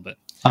depends a little bit.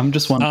 I'm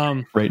just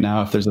wondering right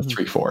now if there's a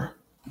 3-4.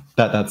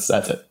 That's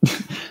it.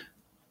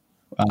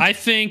 I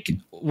think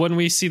when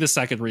we see the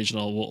second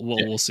regional,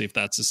 we'll see if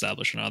that's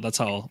established or not. That's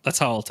how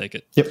I'll take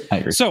it. Yep, I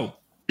agree. So,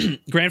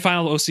 grand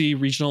final OC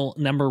regional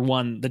number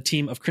 1, the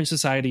team of Cringe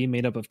Society,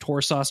 made up of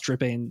Torsauce,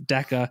 Drippe, and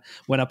Deka,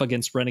 went up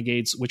against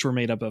Renegades, which were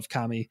made up of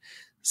Kami,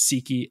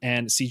 Siki,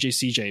 and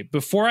CJ.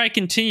 Before I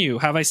continue,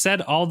 have I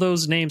said all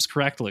those names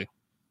correctly?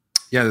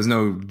 Yeah, there's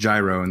no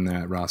gyro in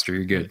that roster.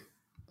 You're good.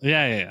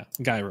 Yeah.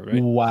 Gyro,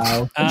 right?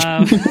 Wow.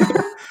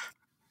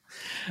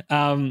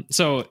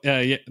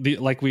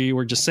 Like we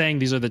were just saying,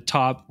 these are the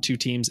top 2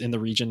 teams in the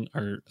region.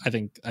 Or I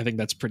think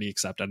that's pretty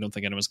accepted. I don't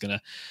think anyone's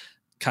gonna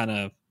kind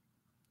of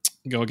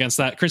go against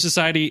that. Cringe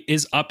Society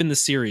is up in the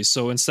series,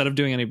 so instead of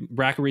doing any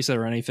bracket reset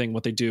or anything,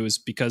 what they do is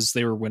because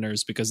they were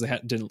winners, because they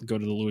didn't go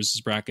to the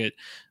losers bracket,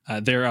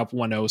 they're up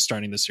 1-0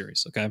 starting the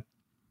series. Okay,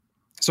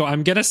 so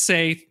I'm gonna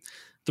say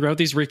throughout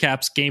these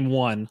recaps, game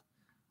 1,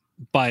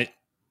 but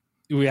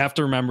we have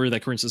to remember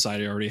that Korean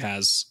Society already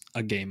has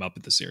a game up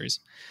at the series.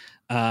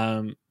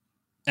 And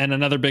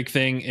another big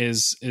thing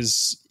is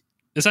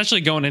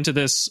essentially going into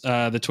this,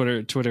 the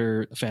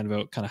Twitter fan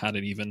vote kind of had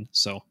it even.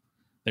 So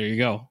there you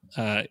go.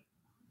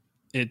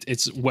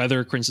 It's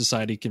whether Korean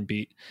Society can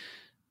beat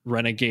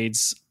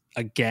Renegades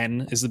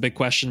again is the big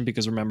question,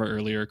 because remember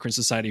earlier, Korean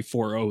Society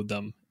 4-0'd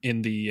them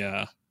in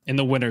the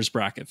winners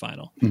bracket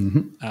final.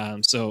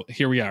 So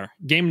here we are.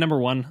 Game number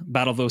 1,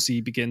 Battle of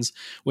OC, begins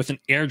with an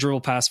air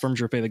dribble pass from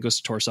Drippé that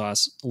goes to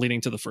Torsas,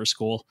 leading to the first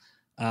goal.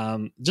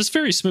 Just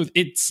very smooth.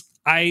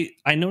 I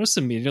noticed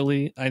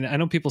immediately. I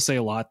know people say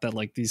a lot that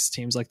like these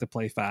teams like to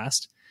play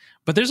fast,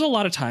 but there's a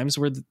lot of times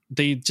where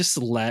they just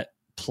let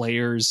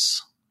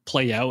players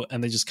play out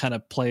and they just kind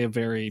of play a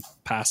very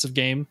passive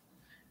game.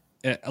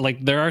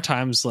 Like there are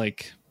times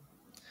like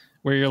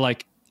where you're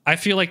like, I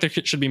feel like there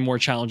should be more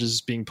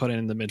challenges being put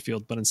in the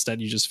midfield, but instead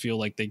you just feel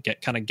like they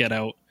get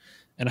out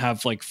and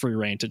have like free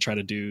reign to try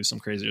to do some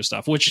crazier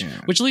stuff, which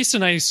leads to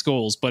nice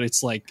goals, but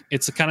it's like,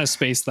 it's a kind of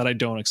space that I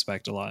don't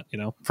expect a lot, you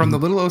know? From the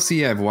little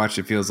OC I've watched,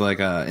 it feels like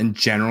in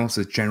general,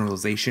 so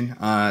generalization,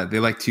 they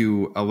like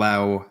to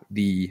allow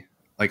the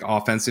like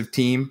offensive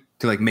team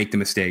to like make the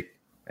mistake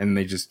and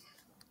they just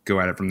go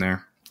at it from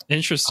there.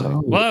 Interesting.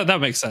 Oh. Well,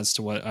 that makes sense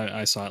to what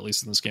I saw, at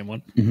least in this game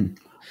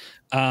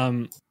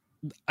 1.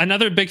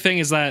 Another big thing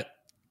is that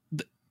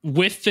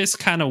with this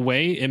kind of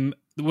way,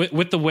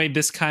 with the way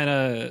this kind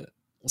of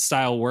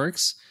style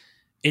works,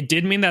 it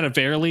did mean that at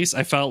very least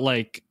I felt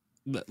like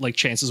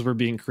chances were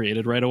being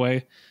created right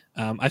away.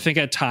 I think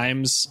at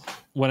times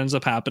what ends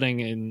up happening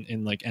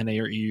in like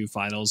NA or EU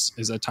finals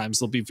is at times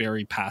they'll be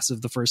very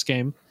passive the first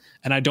game.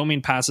 And I don't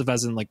mean passive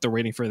as in like they're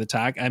waiting for the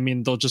attack. I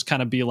mean, they'll just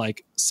kind of be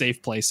like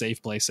safe play.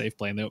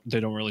 And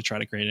they don't really try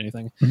to create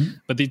anything.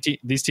 But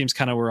these teams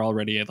kind of were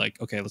already like,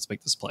 okay, let's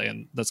make this play.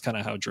 And that's kind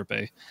of how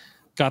Drippé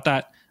got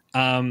that.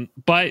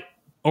 But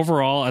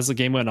overall, as the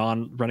game went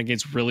on,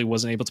 Renegades really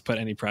wasn't able to put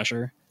any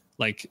pressure.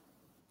 Like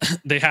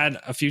they had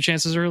a few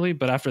chances early,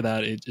 but after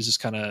that, it just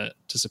kind of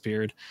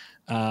disappeared.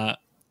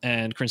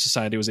 And Korean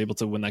Society was able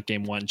to win that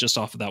game 1 just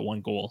off of that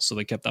one goal. So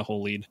they kept that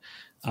whole lead,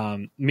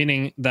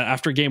 meaning that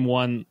after game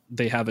 1,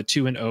 they have a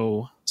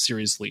 2-0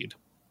 series lead.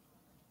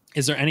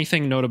 Is there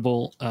anything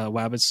notable,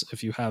 Wabbits,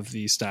 if you have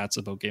the stats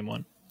about game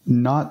 1?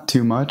 Not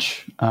too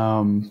much.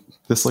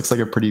 This looks like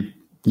a pretty,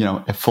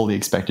 a fully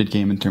expected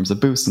game in terms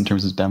of boosts, in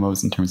terms of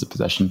demos, in terms of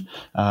possession,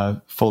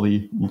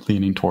 fully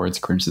leaning towards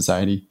Korean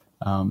Society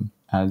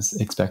as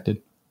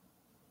expected.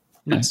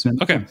 Nice.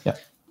 Okay. Yeah.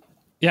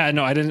 Yeah,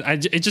 no, I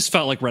didn't. It just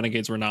felt like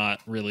Renegades were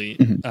not really,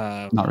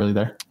 not really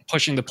there,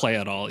 pushing the play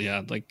at all.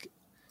 Yeah, like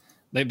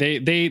they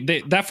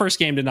that first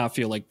game did not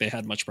feel like they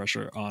had much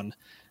pressure on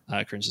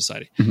Korean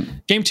Society.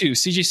 Game 2,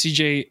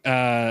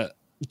 CJ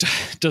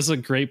does a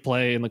great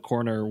play in the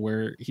corner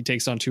where he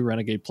takes on 2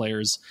 Renegade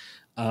players.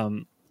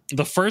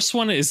 The first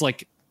one is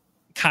like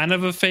kind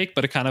of a fake,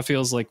 but it kind of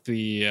feels like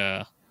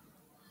it's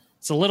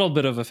a little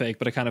bit of a fake,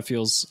 but it kind of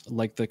feels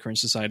like the Korean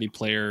Society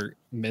player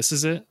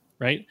misses it.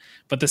 Right,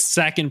 but the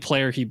second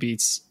player he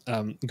beats,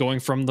 going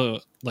from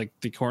the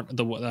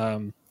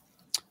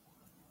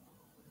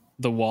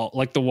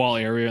wall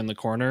area in the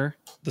corner,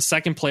 the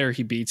second player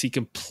he beats, he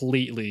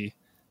completely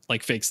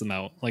like fakes them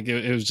out. Like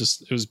it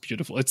was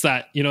beautiful. It's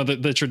that,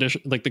 the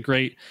tradition, like the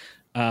great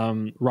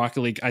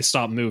Rocket League, I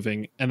stop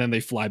moving and then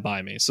they fly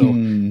by me. So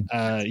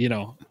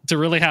to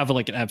really have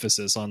like an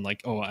emphasis on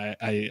like, oh,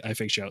 I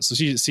faked you out. So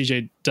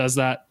CJ does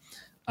that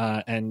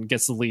and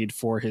gets the lead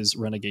for his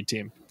Renegade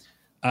team.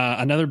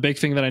 Another big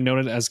thing that I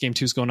noted as game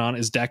 2 is going on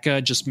is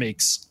Deca just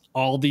makes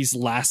all these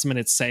last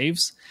minute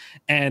saves.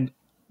 And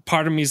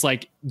part of me is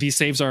like, these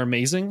saves are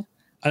amazing.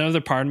 Another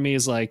part of me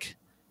is like,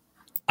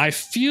 I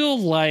feel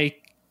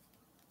like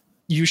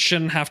you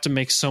shouldn't have to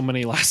make so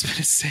many last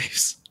minute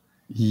saves.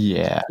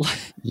 Yeah.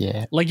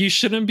 Like you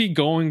shouldn't be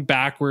going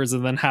backwards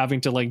and then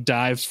having to like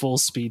dive full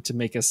speed to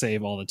make a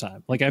save all the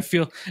time. Like I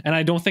feel, and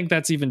I don't think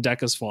that's even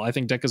Deca's fault. I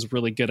think Deca's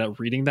really good at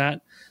reading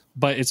that,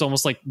 but it's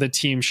almost like the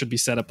team should be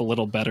set up a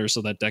little better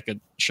so that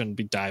Deca shouldn't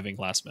be diving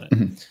last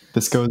minute.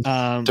 This goes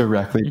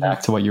directly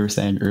back to what you were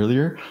saying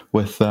earlier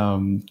with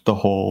the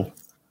whole,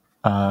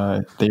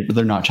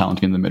 they're not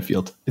challenging in the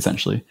midfield,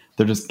 essentially.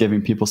 They're just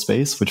giving people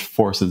space, which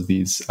forces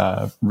these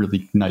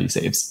really nutty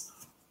saves.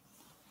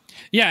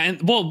 Yeah,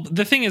 and well,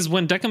 the thing is,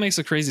 when Deca makes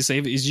a crazy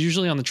save, is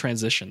usually on the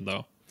transition,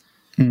 though.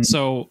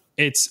 So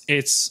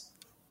it's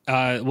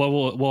what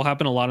will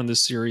happen a lot in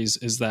this series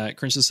is that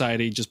Korean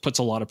Society just puts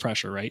a lot of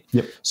pressure, right?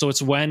 Yep. So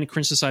it's when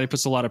Korean Society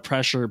puts a lot of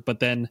pressure,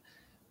 but then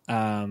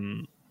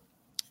the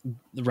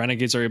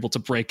Renegades are able to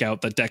break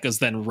out, that Deca's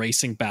then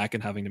racing back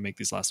and having to make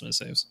these last minute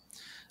saves.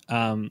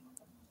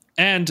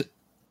 And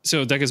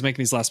so Deca's making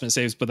these last minute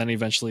saves, but then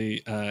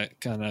eventually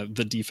kind of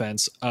the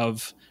defense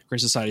of Korean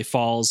Society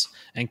falls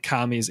and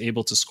Kami is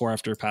able to score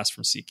after a pass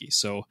from Siki.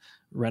 So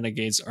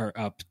Renegades are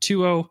up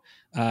 2-0.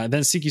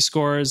 Then Siki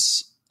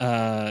scores,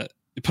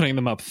 putting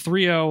them up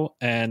 3-0.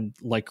 And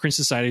like Korean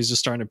Society is just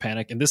starting to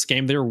panic. In this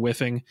game, they were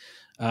whiffing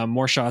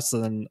more shots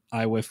than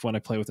I whiff when I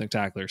play with Nick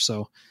Tackler.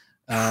 So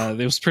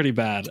it was pretty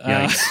bad.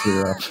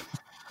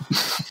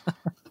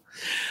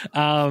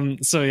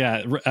 So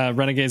yeah,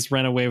 Renegades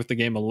ran away with the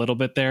game a little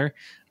bit there.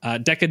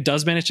 Deca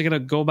does manage to get a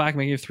go back,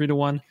 making it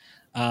 3-1.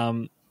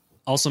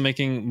 Also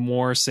making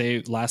more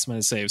last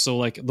minute saves. So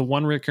like the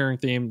one recurring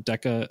theme,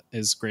 Deca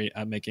is great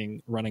at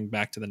running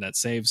back to the net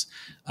saves.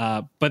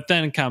 But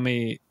then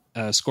Kami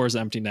scores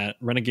an empty net.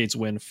 Renegades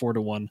win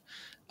 4-1,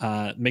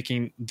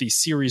 making the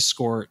series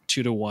score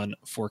 2-1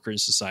 for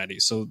Cringe Society.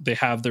 So they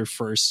have their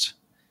first,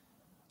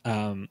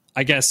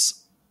 I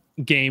guess,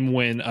 game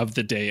win of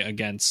the day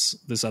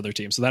against this other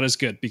team. So that is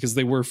good because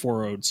they were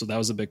 4-0'd. So that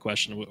was a big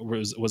question.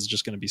 Was it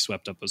just going to be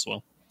swept up as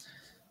well?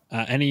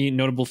 Any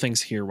notable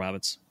things here,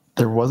 Wabbits?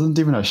 There wasn't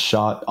even a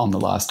shot on the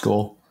last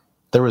goal.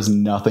 There was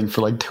nothing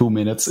for like 2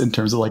 minutes in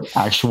terms of like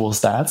actual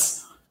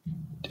stats.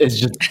 It's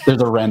just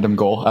there's a random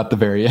goal at the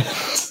very end.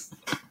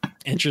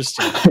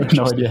 Interesting. I have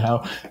no idea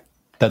how.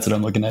 That's what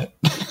I'm looking at.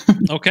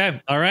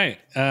 Okay. All right.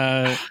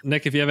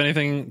 Nick, if you have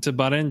anything to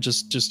butt in,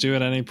 just do it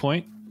at any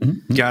point.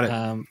 Got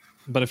it.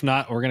 But if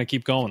not, we're going to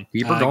keep going.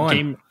 Keep her going.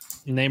 Game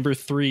number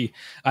 3.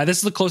 This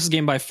is the closest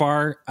game by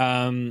far.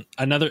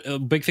 Another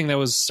big thing that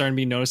was starting to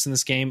be noticed in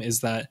this game is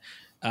that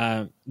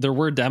there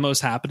were demos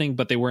happening,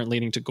 but they weren't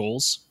leading to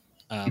goals.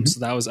 So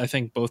that was, I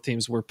think both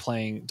teams were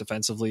playing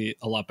defensively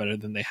a lot better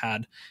than they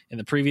had in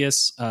the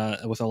previous,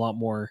 with a lot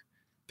more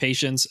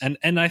patience.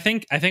 And I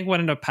think what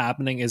ended up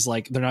happening is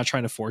like they're not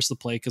trying to force the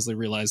play because they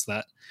realize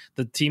that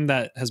the team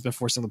that has been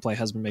forcing the play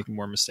has been making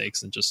more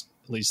mistakes and just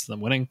leads to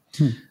them winning.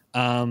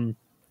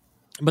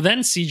 But then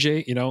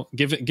CJ,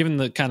 given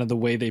the kind of the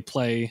way they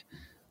play,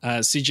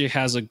 CJ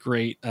has a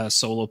great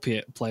solo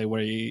play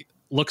where he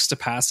looks to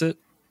pass it.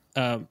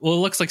 It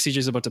looks like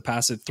CJ's about to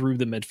pass it through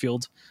the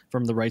midfield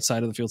from the right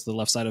side of the field to the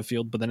left side of the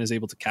field, but then is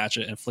able to catch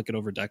it and flick it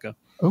over Deca,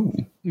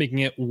 making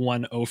it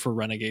 1-0 for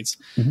Renegades.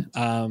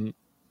 I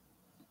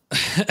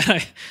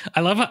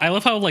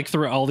love how like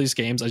through all these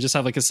games I just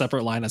have like a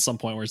separate line at some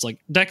point where it's like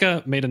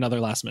Deca made another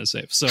last minute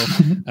save, so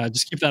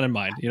just keep that in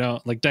mind.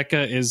 Like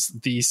Deca is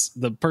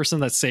the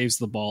person that saves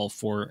the ball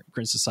for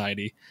Cringe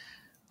Society,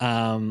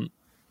 but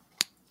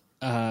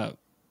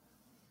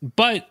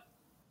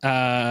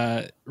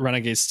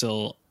Renegades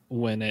still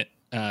win it,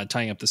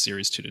 tying up the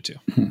series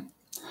 2-2.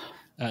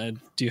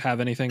 Do you have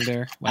anything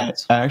there,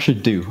 Lance? I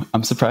actually do.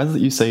 I'm surprised that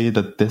you say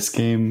that this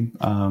game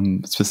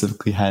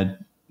specifically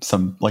had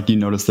some, like, you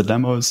noticed the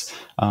demos,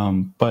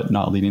 but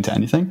not leading to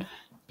anything,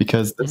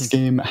 because this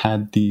game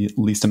had the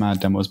least amount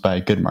of demos by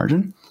a good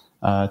margin.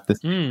 This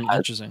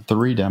had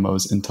 3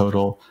 demos in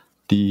total.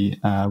 The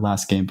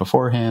last game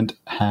beforehand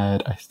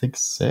had, I think,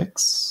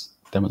 6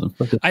 demos.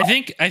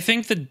 I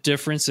think the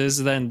difference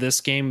is that in this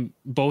game,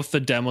 both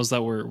the demos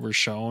that were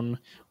shown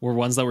were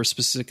ones that were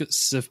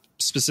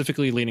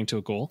specifically leading to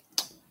a goal.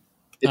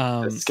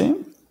 In this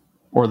game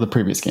or the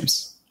previous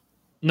games?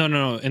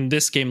 No. In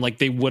this game, like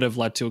they would have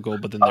led to a goal,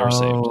 but then they were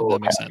saved. If that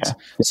makes sense. Okay.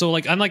 So,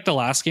 like, unlike the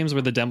last games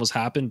where the demos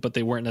happened, but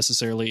they weren't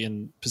necessarily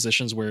in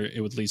positions where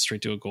it would lead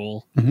straight to a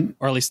goal,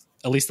 or at least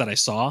that I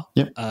saw.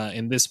 Yep.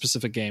 In this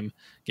specific game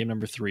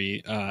number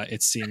 3,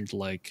 it seemed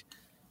like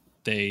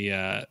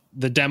the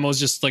demos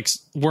just like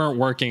weren't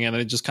working, and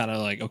they just kind of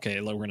like,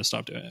 okay, we're going to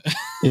stop doing it.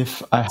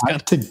 If I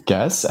had to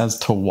guess as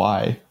to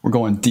why, we're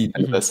going deep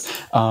into this.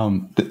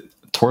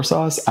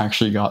 Torsauce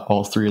actually got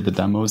all 3 of the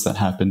demos that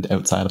happened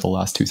outside of the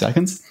last 2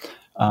 seconds.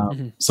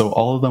 So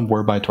all of them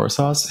were by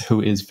Torsauce,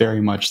 who is very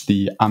much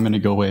I'm going to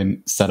go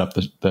in, set up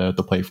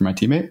the play for my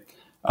teammate.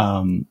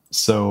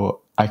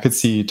 So I could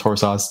see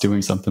Torsauce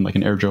doing something like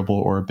an air dribble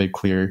or a big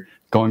clear,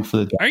 going for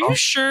the demo. Are you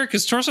sure?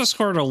 Because Torsauce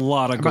scored a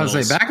lot of goals. I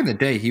was about to say, back in the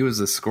day, he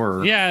was a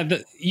scorer. Yeah,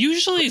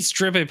 usually it's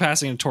Drippe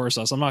passing to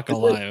Torsauce. I'm not going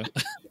to lie.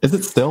 Is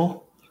it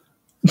still?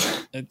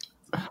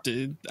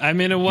 I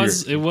mean, it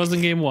was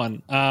in game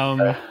 1.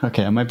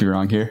 Okay, I might be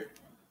wrong here.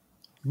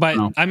 But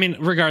no. I mean,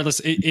 regardless,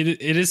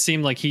 it does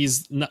seem like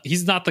he's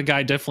not the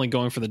guy definitely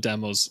going for the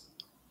demos,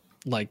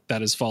 like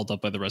that is followed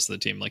up by the rest of the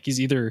team. Like he's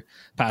either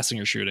passing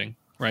or shooting,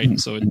 right?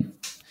 So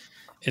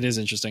it is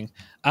interesting.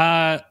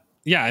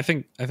 Yeah, I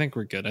think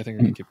we're good. I think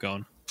we're gonna keep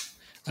going.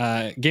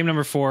 Game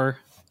number 4.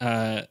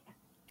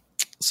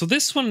 So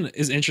this one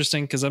is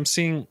interesting because I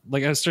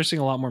start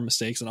seeing a lot more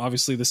mistakes, and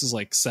obviously this is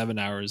like 7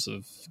 hours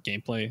of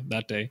gameplay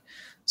that day.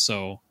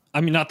 So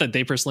I mean, not that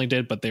they personally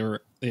did, but they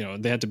were,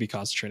 they had to be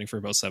concentrating for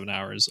about 7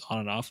 hours on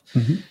and off.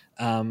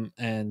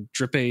 And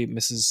Drippe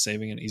misses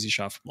saving an easy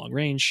shot from long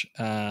range.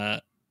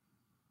 And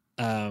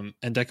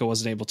Deca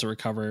wasn't able to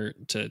recover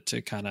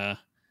to kind of.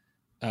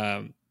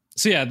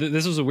 So yeah,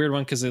 this was a weird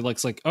one because it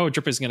looks like, oh,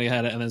 Drippe's going to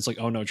get it, and then it's like,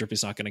 oh no,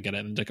 Drippe's not going to get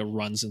it, and Deca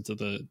runs into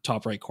the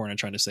top right corner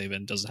trying to save it,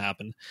 and doesn't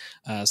happen.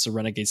 So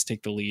Renegades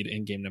take the lead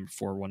in game number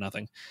 4,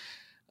 1-0.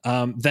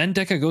 Then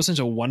Deca goes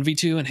into a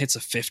 1v2 and hits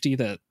a 50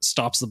 that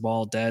stops the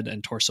ball dead,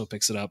 and Torso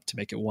picks it up to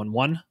make it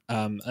 1-1.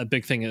 A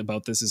big thing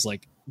about this is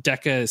like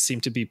Deca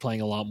seemed to be playing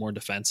a lot more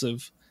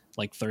defensive,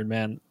 like third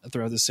man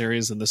throughout the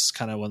series, and this is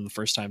kind of one of the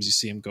first times you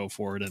see him go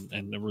forward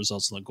and it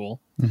results in a goal.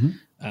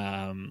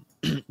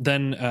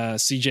 Then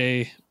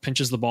CJ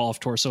pinches the ball off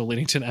Torso,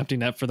 leading to an empty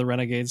net for the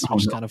Renegades,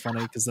 which is kind of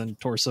funny because then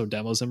Torso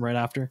demos him right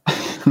after.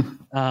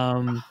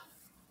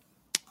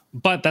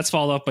 But that's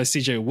followed up by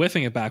CJ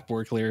whiffing a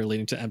backboard clear,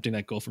 leading to empty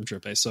net goal from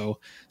Drippe. So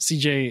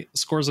CJ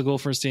scores a goal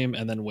for his team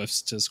and then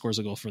whiffs to scores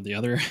a goal for the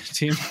other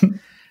team.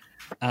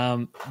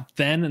 Then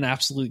an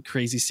absolute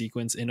crazy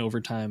sequence in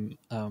overtime.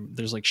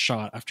 There's like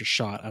shot after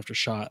shot after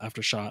shot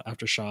after shot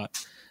after shot.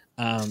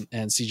 And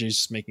CJ's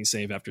just making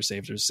save after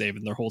save after save,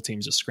 and their whole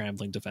team's just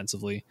scrambling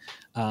defensively.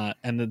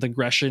 And the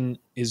aggression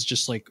is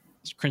just like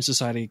Cringe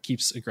Society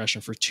keeps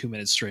aggression for 2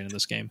 minutes straight in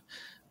this game,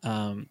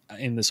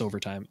 in this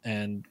overtime.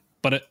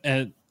 But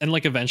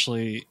like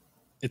eventually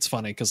it's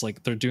funny because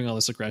like they're doing all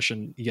this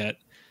aggression, yet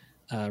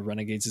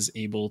Renegades is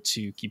able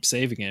to keep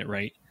saving it,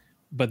 right?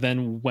 But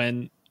then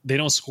when they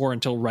don't score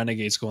until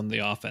Renegades go on the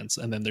offense,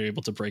 and then they're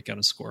able to break out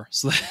and score.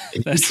 So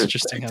that's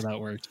interesting how that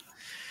worked.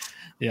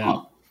 Yeah.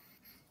 Huh.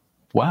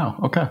 Wow.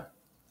 Okay.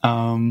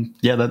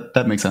 Yeah,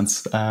 that makes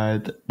sense.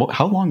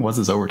 How long was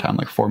this overtime?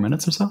 Like 4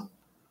 minutes or so?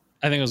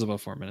 I think it was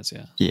about 4 minutes.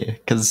 Yeah. Yeah,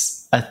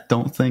 because I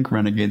don't think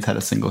Renegades had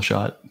a single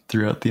shot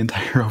throughout the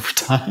entire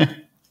overtime.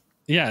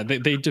 Yeah,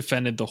 they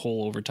defended the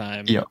whole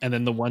overtime. Yeah. And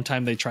then the one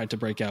time they tried to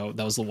break out,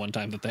 that was the one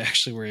time that they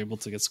actually were able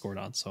to get scored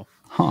on. So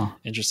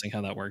interesting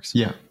how that works.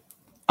 Yeah.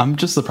 I'm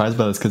just surprised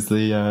by this because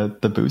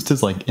the boost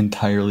is like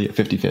entirely at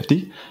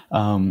 50-50.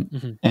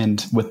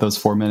 And with those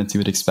 4 minutes, you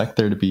would expect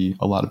there to be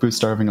a lot of boost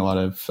starving, a lot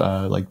of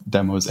like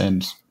demos,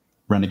 and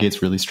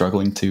Renegades really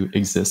struggling to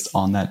exist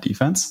on that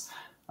defense.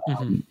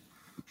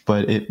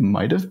 But it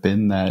might have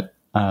been that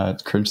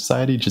Cringe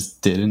Society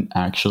just didn't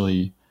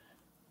actually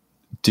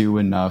do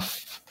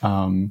enough.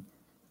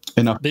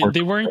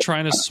 They weren't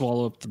trying to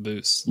swallow up the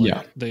boost. Like,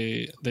 yeah.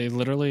 They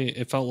literally,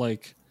 it felt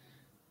like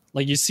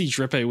you see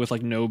Drippe with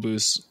like no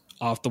boost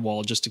off the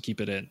wall just to keep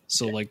it in.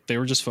 So like they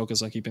were just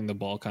focused on keeping the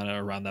ball kind of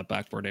around that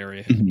backboard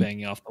area,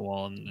 banging off the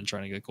wall and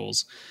trying to get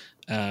goals.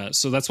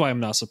 So that's why I'm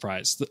not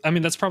surprised. I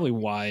mean, that's probably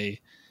why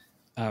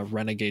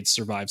Renegades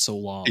survived so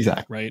long,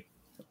 right?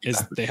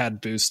 Is they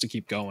had boosts to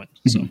keep going.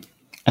 So,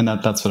 and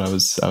that's what I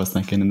was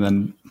thinking. And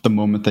then the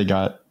moment they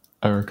got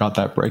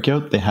that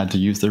breakout, they had to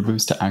use their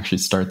boost to actually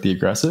start the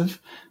aggressive,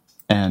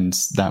 and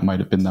that might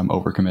have been them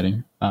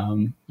overcommitting.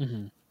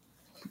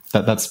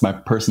 That's my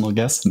personal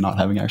guess, not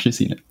having actually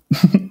seen it.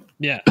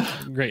 Yeah,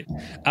 great.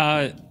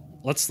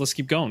 Let's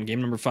keep going.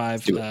 Game number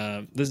 5.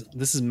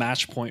 This is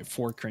match point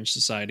for Cringe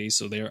Society,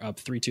 so they are up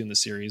 3-2 in the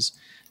series.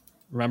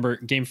 Remember,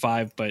 game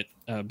 5, but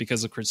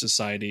because of Cringe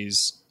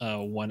Society's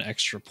 1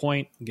 extra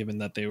point, given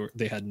that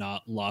they had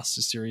not lost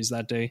a series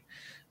that day,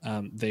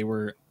 they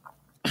were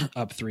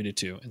up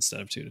 3-2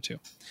 instead of 2-2.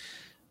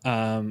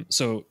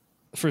 So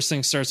first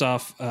thing starts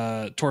off,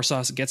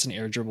 Torsos gets an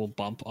air dribble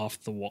bump off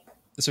the wall.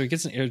 So he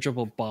gets an air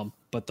dribble bump,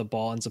 but the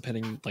ball ends up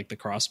hitting like the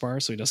crossbar,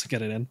 so he doesn't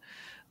get it in.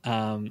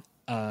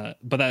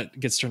 But that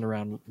gets turned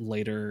around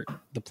later.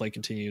 The play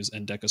continues,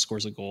 and Deca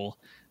scores a goal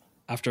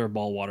after a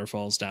ball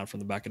waterfalls down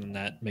from the back of the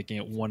net, making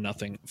it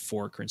 1-0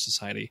 for Cringe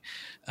Society.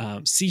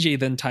 CJ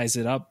then ties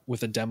it up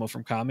with a demo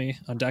from Kami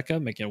on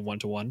Deca, making it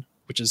 1-1,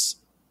 which is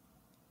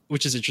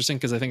interesting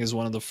because I think is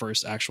one of the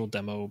first actual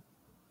demo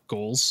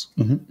goals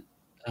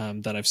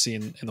that I've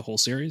seen in the whole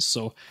series.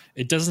 So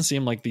it doesn't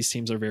seem like these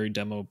teams are very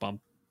demo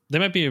bump. They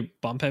might be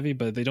bump heavy,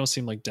 but they don't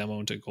seem like demo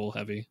into goal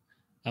heavy,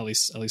 at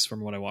least from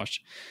what I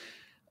watched.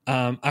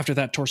 After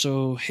that,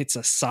 Torso hits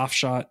a soft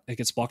shot. It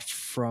gets blocked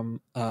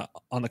from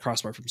on the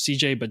crossbar from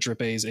CJ, but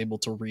Drippe is able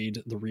to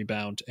read the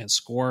rebound and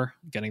score,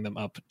 getting them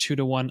up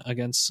 2-1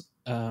 against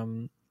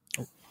the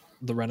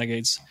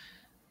Renegades.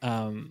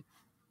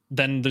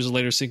 Then there's a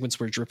later sequence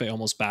where Drippe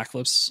almost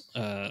backflips,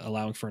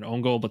 allowing for an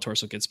own goal, but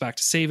Torso gets back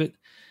to save it.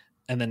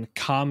 And then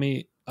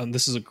Kami,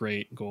 this is a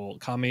great goal.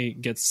 Kami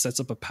sets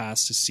up a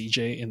pass to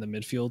CJ in the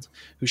midfield,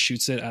 who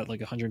shoots it at like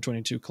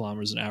 122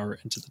 kilometers an hour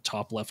into the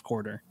top left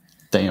corner.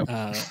 Damn.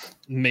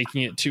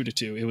 Making it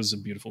 2-2. It was a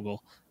beautiful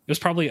goal. It was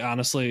probably,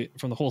 honestly,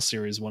 from the whole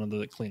series, one of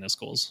the cleanest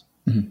goals.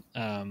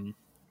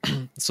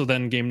 So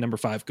then game number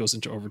 5 goes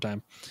into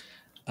overtime.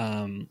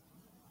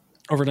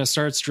 Overtime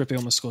starts. Drippe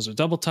almost scores a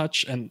double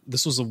touch, and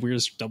this was the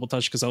weirdest double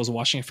touch because I was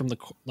watching it from the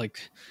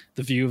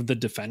view of the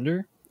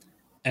defender,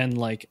 and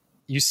like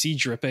you see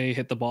Drippe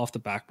hit the ball off the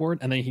backboard,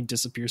 and then he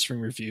disappears from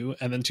your view,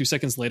 and then 2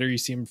 seconds later you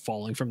see him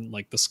falling from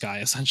like the sky,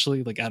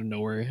 essentially, like out of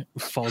nowhere,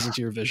 falls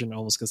into your vision,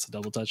 almost gets the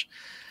double touch.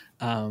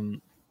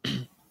 Then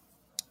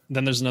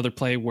there's another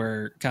play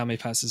where Kame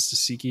passes to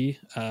Siki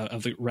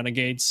of the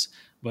Renegades,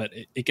 but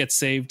it gets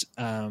saved.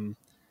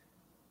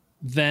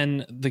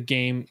 Then the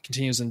game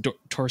continues, and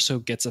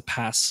Torsos gets a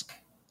pass.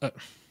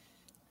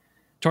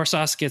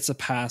 Torsos gets a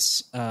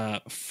pass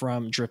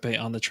from Drippe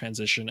on the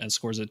transition and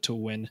scores it to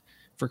win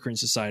for Cringe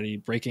Society,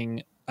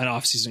 breaking an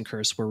off-season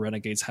curse where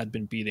Renegades had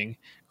been beating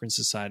Cringe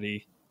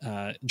Society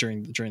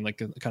during like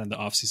kind of the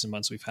off-season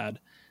months we've had.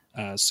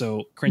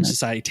 So Cringe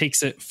Society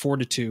takes it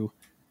 4-2.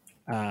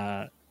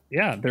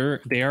 Yeah,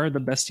 they are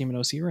the best team in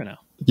OC right now.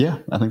 Yeah,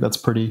 I think that's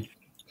pretty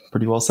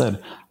well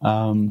said.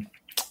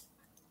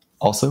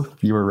 Also,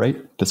 you were right.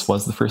 This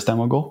was the first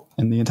demo goal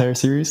in the entire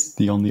series.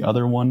 The only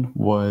other one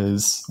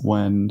was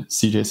when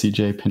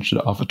CJ pinched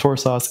it off of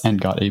Torsos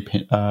and got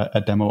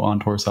a demo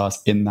on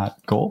Torsos in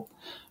that goal.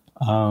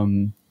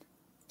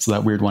 So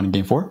that weird one in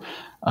game 4.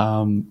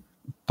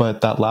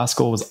 But that last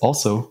goal was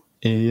also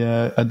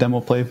a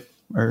demo play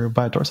or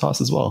by Dorshaus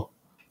as well.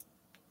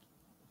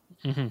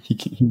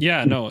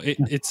 Yeah, no,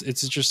 it's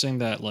interesting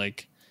that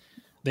like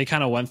they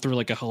kind of went through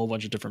like a whole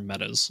bunch of different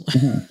metas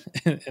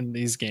in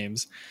these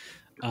games.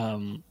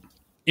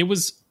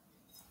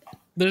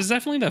 There's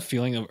definitely that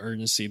feeling of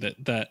urgency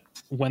that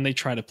when they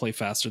try to play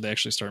faster, they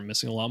actually start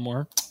missing a lot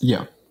more.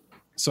 Yeah.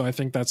 So I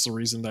think that's the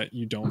reason that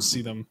you don't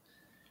see them.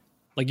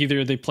 Like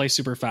either they play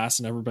super fast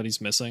and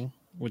everybody's missing,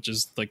 which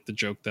is like the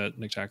joke that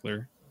Nick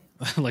Tackler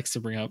likes to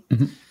bring up,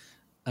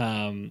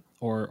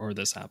 or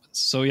this happens.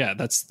 So yeah,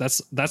 that's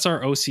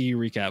our OCE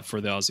recap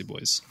for the Aussie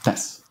boys.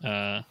 Yes.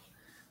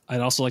 I'd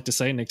also like to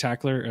say, Nick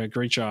Tackler, a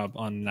great job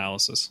on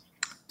analysis.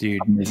 Dude,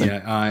 Amazing.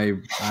 yeah,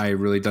 I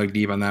really dug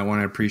deep on that one.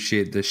 I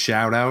appreciate the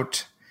shout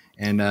out.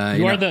 And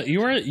you are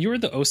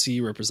the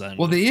OCE representative.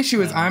 Well, the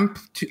issue is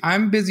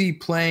I'm busy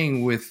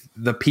playing with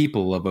the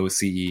people of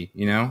OCE.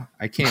 You know,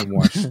 I can't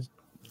watch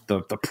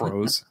the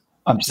pros.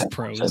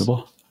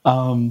 Understandable.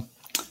 I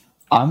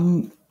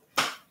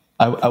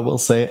will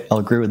say I'll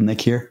agree with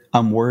Nick here.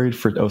 I'm worried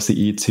for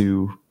OCE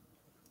to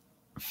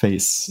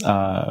face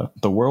the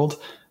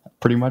world,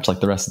 pretty much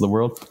like the rest of the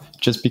world,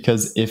 just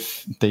because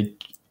if they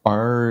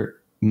are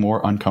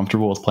more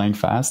uncomfortable with playing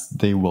fast,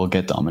 they will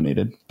get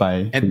dominated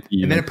by and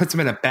then it puts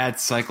them in a bad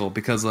cycle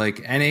because like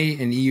NA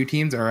and EU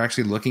teams are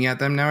actually looking at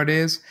them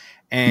nowadays,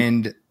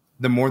 and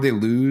the more they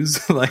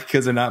lose, like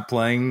because they're not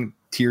playing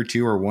tier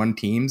 2 or 1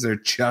 teams, they're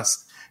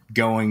just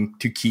going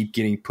to keep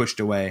getting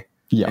pushed away.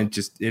 Yeah, and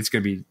just it's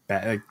going to be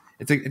bad. Like,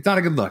 it's not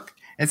a good look.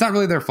 It's not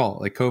really their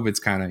fault. Like COVID's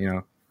kind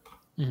of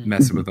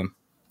messing with them.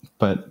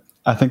 But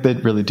I think they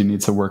really do need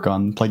to work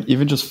on like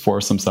even just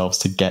force themselves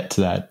to get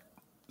to that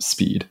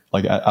speed.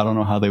 Like I don't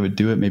know how they would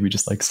do it. Maybe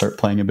just like start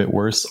playing a bit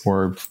worse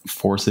or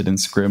force it in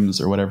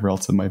scrims or whatever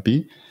else it might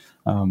be.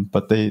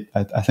 But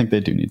I think they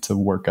do need to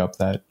work up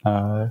that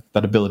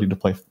ability to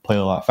play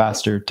a lot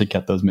faster to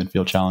get those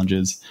midfield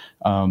challenges.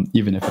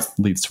 Even if it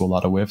leads to a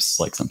lot of whiffs,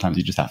 like sometimes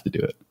you just have to do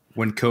it.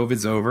 When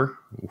COVID's over,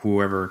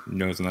 whoever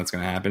knows when that's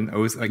going to happen,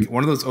 like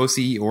one of those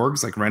OCE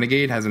orgs, like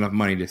Renegade, has enough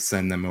money to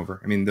send them over.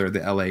 I mean, they're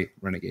the LA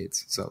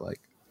Renegades, so like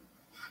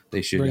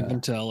they should bring them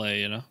to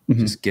LA.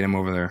 Just get them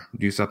over there,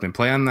 do something,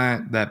 play on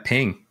that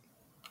ping.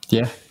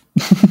 Yeah.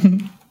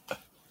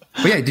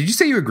 But yeah, did you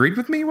say you agreed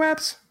with me,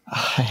 Wabs?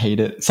 I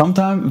hate it.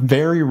 Sometimes,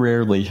 very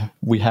rarely,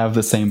 we have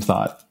the same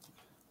thought.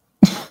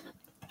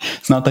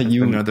 It's not that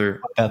you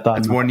that thought.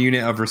 That's one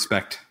unit of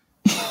respect.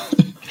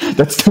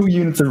 That's 2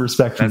 units of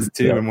respect. That's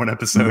 2 in one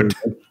episode.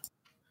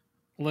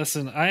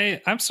 Listen,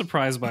 I'm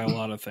surprised by a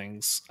lot of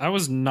things. I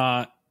was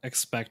not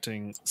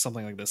expecting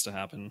something like this to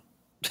happen.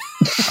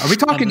 Are we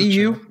talking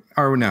EU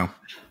or no?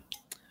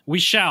 We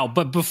shall,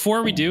 but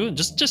before we do,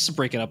 just to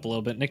break it up a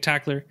little bit, Nick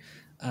Tackler,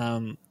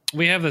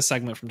 we have this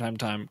segment from time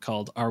to time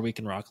called Our Week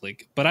in Rocket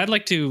League, but I'd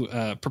like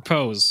to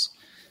propose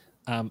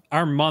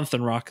our month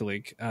in Rocket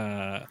League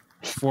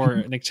for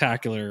Nick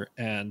Tackler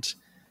and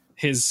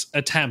his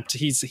attempt.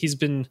 He's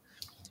been,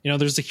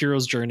 there's the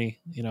hero's journey,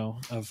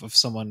 of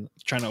someone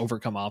trying to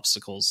overcome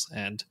obstacles,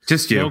 and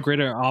just you. No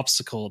greater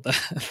obstacle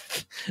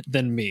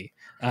than me.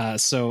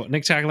 So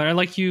Nick Tackler, I'd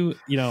like you,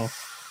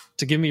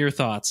 to give me your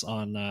thoughts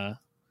on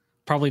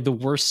probably the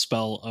worst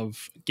spell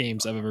of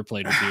games I've ever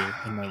played with you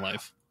in my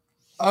life.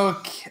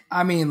 Okay,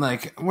 I mean,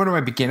 like, where do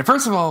I begin?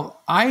 First of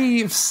all,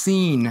 I've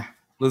seen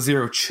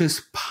Lazero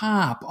just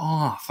pop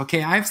off.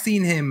 Okay, I've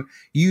seen him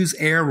use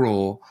air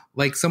roll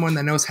like someone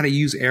that knows how to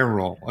use air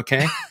roll.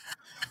 Okay,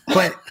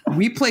 but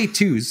we play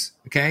twos.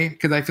 Okay,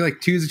 because I feel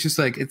like twos is just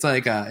like it's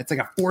like a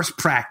forced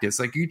practice.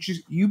 Like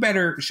you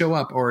better show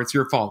up or it's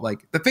your fault.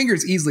 Like the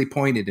finger's easily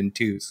pointed in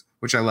twos,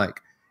 which I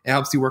like. It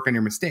helps you work on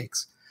your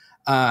mistakes.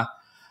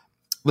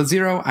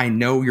 Lazero, I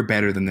know you're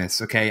better than this,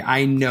 okay?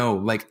 I know,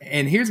 like,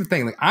 and here's the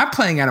thing, like, I'm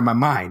playing out of my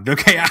mind,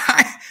 okay?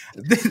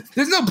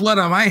 There's no blood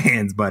on my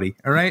hands, buddy,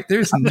 all right?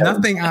 There's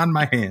nothing on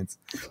my hands.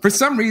 For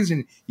some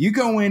reason, you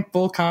go in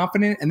full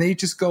confident, and then you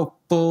just go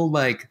full,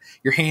 like,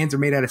 your hands are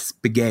made out of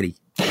spaghetti.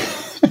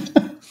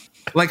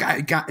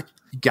 Like,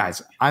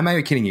 guys, I'm not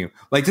even kidding you.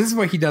 Like, this is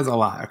what he does a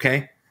lot,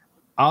 okay?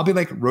 I'll be,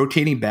 like,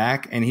 rotating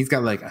back, and he's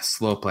got, like, a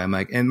slow play. I'm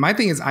like, and my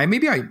thing is, I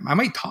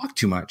might talk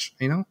too much,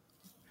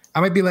 I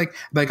might be like,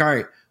 all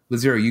right,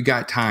 Lazero, you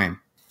got time.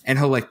 And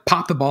he'll like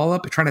pop the ball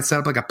up, trying to set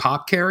up like a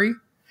pop carry.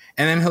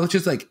 And then he'll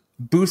just like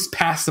boost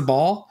past the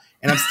ball.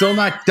 And I'm still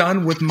not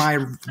done with my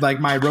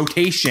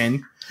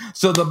rotation.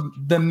 So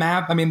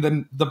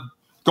the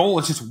goal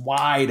is just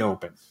wide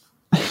open.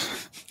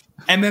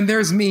 And then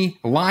there's me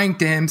lying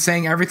to him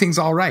saying everything's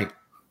all right.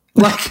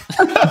 Like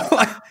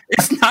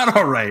it's not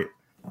all right.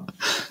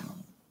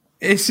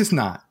 It's just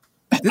not.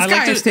 This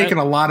guy has taken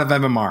a lot of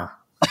MMR.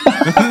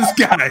 This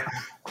guy.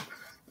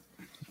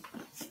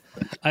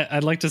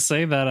 I'd like to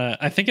say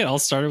that I think it all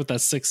started with that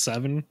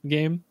 6-7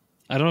 game.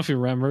 I don't know if you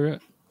remember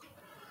it.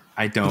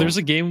 I don't. There's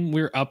a game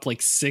we were up like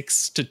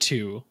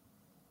 6-2,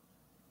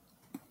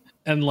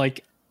 and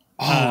like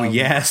Oh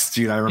yes,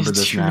 dude, I remember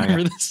this Do you now.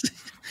 remember this?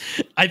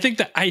 I think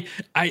that I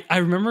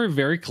remember it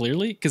very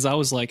clearly because I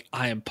was like,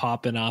 I am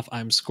popping off.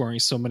 I'm scoring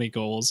so many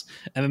goals.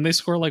 And then they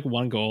score like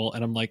one goal.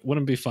 And I'm like,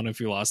 wouldn't it be fun if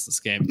we lost this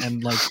game?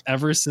 And like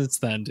ever since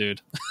then,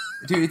 dude.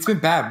 Dude, it's been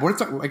bad. What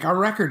it's like our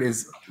record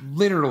is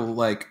literal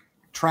like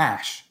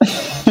trash.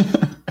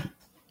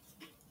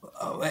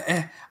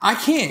 I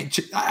can't.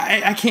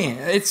 I can't.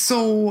 It's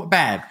so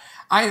bad.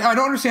 I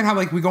don't understand how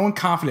like we go in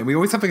confident. We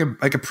always have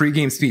like a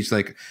pregame speech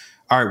like,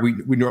 all right,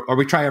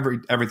 we try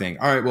everything.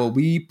 All right, well,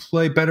 we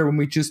play better when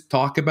we just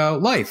talk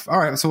about life. All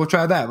right, so we'll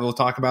try that. We'll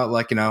talk about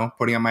like,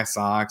 putting on my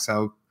socks,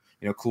 how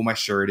cool my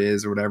shirt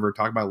is or whatever.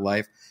 Talk about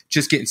life.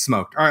 Just getting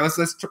smoked. All right,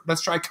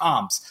 let's try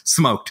comms.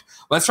 Smoked.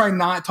 Let's try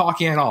not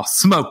talking at all.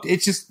 Smoked.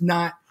 It's just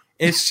not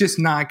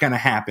gonna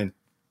happen,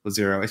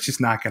 Lazero. It's just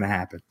not gonna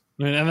happen.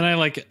 And then I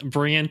like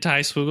bring in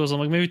Ty Swoogles. I'm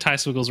like, maybe Ty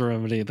Swoogles will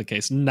remedy the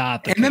case.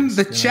 Not the case. And then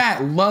the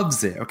chat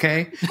loves it,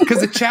 okay? Because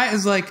the chat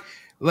is like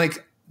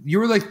you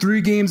were like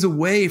 3 games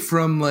away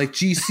from like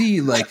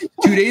GC like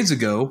 2 days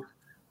ago.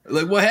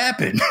 Like, what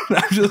happened?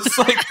 I'm just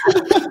like,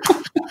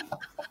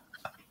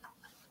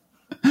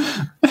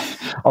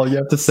 all you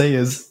have to say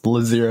is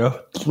Lazero.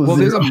 well,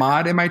 there's a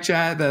mod in my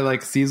chat that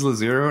like sees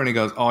Lazero and he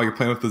goes, "Oh, you're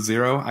playing with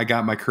Lazero? I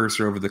got my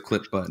cursor over the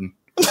clip button."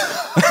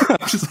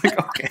 I'm just like,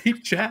 okay,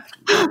 chat.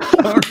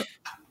 All right.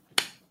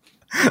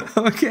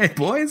 Okay,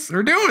 boys,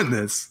 we're doing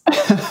this.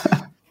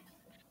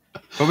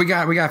 But we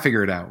got to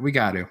figure it out. We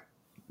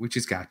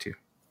just got to.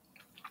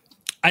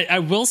 I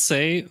will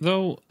say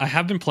though, I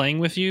have been playing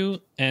with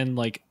you, and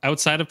like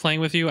outside of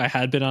playing with you, I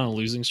had been on a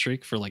losing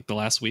streak for like the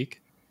last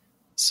week.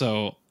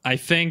 So I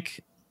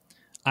think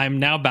I'm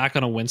now back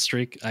on a win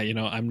streak.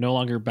 I'm no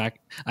longer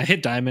back. I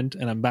hit diamond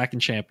and I'm back in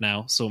champ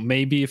now. So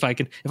maybe if I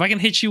can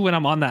hit you when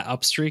I'm on that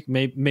up streak,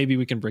 maybe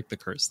we can break the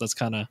curse. That's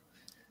kind of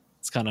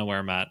where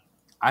I'm at.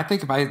 I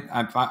think if I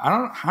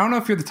don't know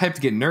if you're the type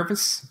to get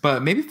nervous,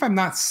 but maybe if I'm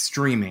not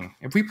streaming,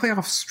 if we play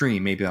off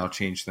stream, maybe that'll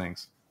change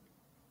things.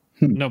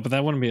 No, but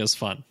that wouldn't be as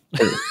fun.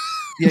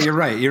 Yeah, you're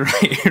right.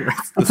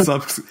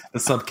 The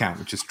sub count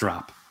would just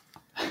drop.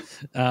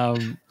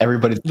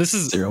 This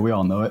is zero. We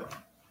all know it.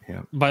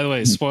 Yeah. By the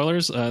way,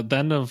 spoilers. The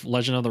end of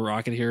Legend of the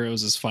Rocket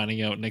Heroes is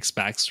finding out Nick's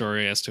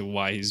backstory as to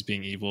why he's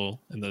being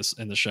evil in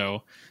the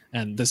show,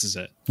 and this is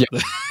it.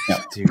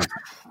 Yeah, dude.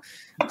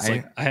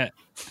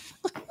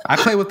 I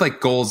play with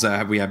like goals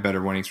that we have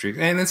better winning streaks,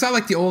 and it's not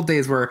like the old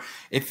days where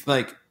if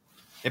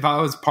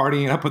I was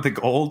partying up with the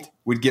gold,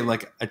 we'd get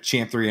like a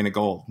champ 3 and a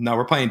gold. No,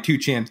 we're playing 2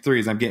 champ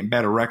 3s. I'm getting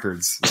better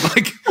records.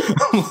 Like,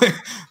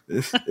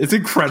 it's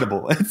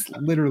incredible. It's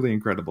literally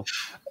incredible.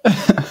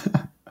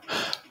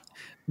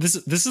 This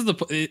is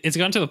it's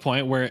gotten to the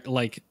point where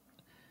like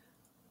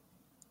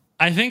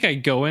I think I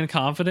go in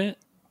confident,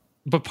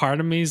 but part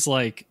of me is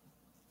like,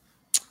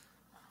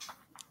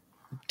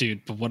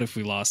 dude, but what if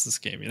we lost this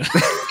game?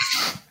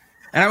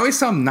 And I always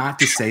tell them not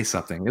to say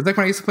something. It's like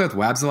when I used to play with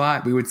Wabs a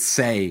lot, we would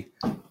say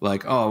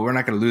like, "Oh, we're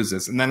not going to lose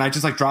this," and then I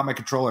just like drop my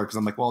controller because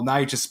I'm like, "Well, now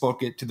you just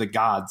spoke it to the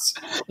gods,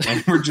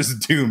 and we're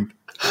just doomed."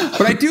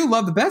 But I do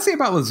love the best thing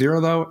about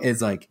Lazero though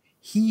is like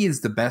he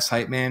is the best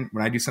hype man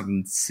when I do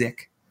something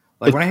sick.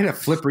 Like when I hit a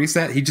flip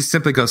reset, he just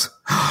simply goes,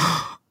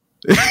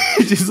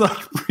 he just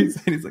like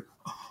reset. He's like,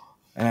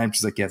 and I'm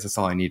just like, yes, that's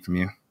all I need from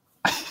you.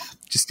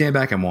 Just stand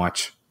back and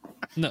watch.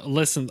 No,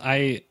 listen,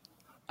 I've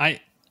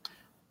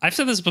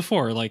said this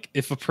before. Like,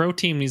 if a pro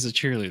team needs a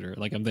cheerleader,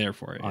 like I'm there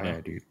for it. Oh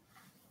yeah, dude.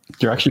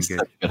 You're actually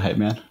such a good hype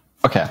man.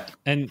 Okay.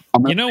 And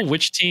you know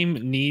which team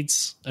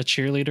needs a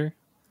cheerleader?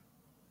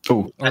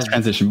 Oh, nice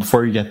transition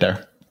before you get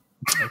there.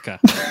 Okay.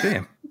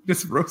 Damn,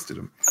 just roasted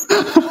him.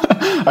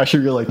 I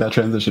should really like that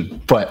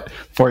transition, but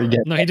before you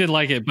get no, he did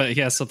like it, but he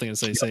has something to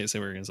say. Say what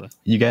you're gonna say.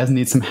 You guys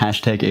need some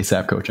hashtag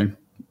ASAP coaching.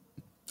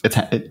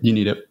 You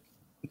need it.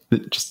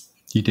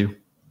 You do,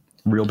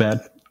 real bad.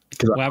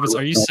 Wabbits,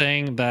 are you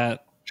saying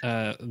that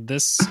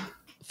this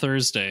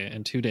Thursday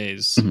in 2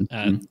 days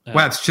at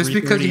Wabbits, just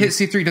because you hit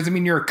C3 doesn't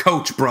mean you're a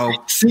coach, bro.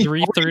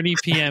 3:30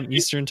 p.m.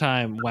 Eastern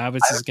time,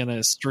 Wabbits is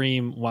gonna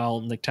stream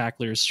while Nick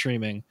Tackler is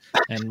streaming,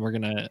 and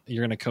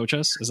you're gonna coach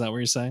us? Is that what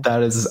you're saying?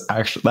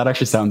 That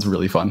actually sounds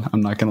really fun.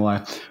 I'm not gonna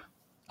lie.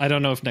 I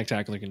don't know if Nick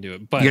Tackler can do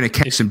it, but you're gonna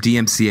catch some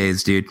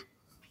DMCAs, dude.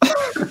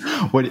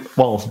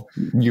 Well,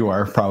 you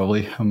are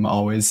probably. I'm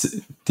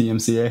always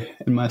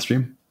DMCA in my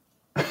stream.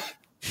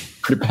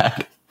 Pretty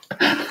bad.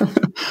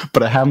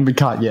 But I haven't been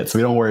caught yet, so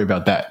we don't worry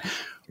about that.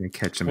 You're gonna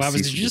catch them. Wow,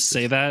 did you just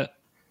say that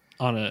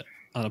on a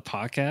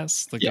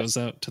podcast that goes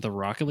out to the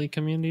Rocket League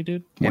community,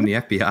 dude? And the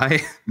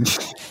FBI?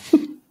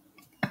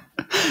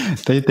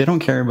 They don't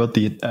care about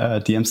the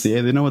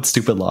DMCA. They know it's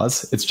stupid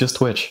laws. It's just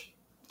Twitch.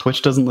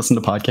 Twitch doesn't listen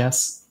to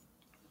podcasts.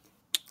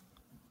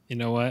 You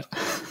know what?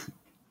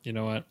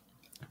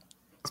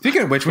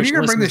 Speaking of which, when are you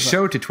going to bring this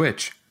show to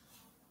Twitch?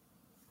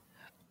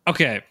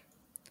 Okay.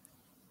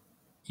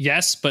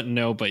 Yes, but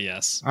no, but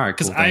yes. All right,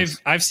 because cool,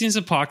 I've seen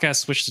some podcasts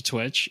switch to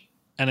Twitch,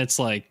 and it's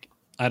like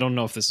I don't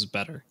know if this is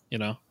better.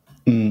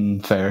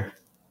 Fair.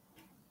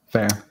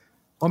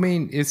 I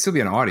mean, it'd still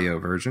be an audio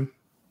version.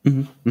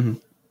 Mm-hmm.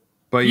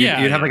 But you'd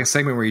have like a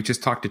segment where you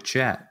just talk to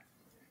chat.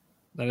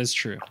 That is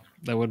true.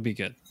 That would be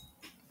good.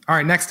 All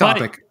right, next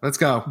topic. Let's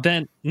go.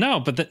 Then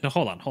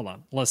hold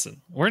on.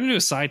 Listen, we're gonna do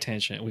a side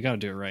tangent. We got to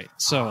do it right.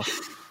 So, Should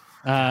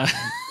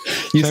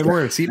I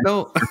wear a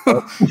seatbelt?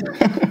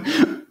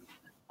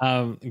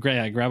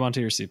 grab onto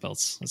your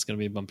seatbelts. It's gonna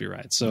be a bumpy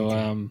ride. So,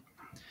 no,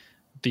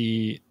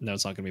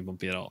 it's not gonna be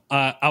bumpy at all.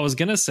 I was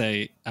gonna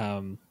say,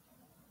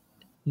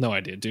 no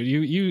idea, dude.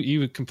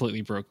 You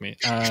completely broke me.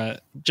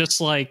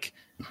 Just like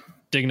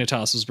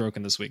Dignitas was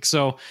broken this week.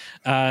 So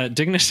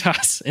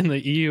Dignitas in the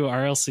EU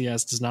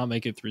RLCS does not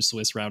make it through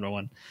Swiss round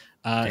one.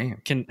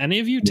 Can any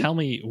of you tell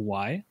me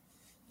why?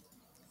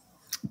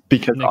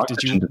 Because Nick,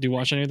 did you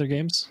watch any of their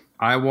games?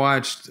 I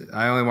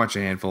only watched a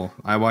handful.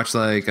 I watched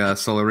like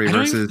Solary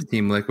versus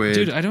Team Liquid.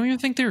 Dude, I don't even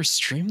think they were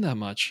streamed that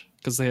much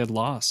because they had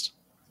lost.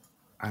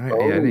 I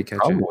didn't catch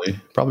it.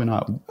 Probably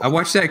not. I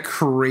watched that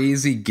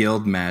crazy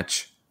guild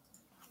match.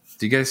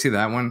 Do you guys see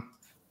that one?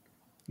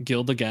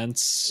 Guild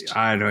against,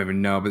 I don't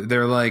even know, but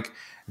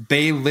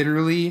they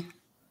literally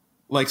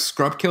like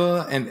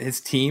Scrubkilla and his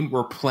team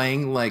were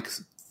playing like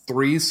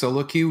 3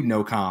 solo queue,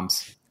 no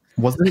comms.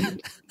 Wasn't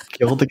it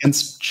Guild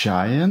against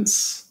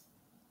Giants?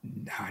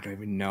 No, I don't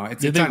even know.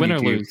 It's they on win or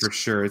YouTube lose? for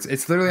sure.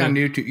 It's literally on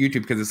YouTube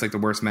because it's like the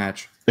worst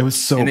match. It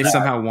was so and they bad.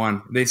 somehow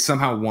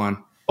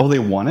won. Oh, they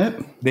won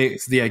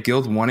it?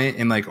 Guild won it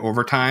in like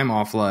overtime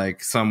off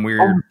like some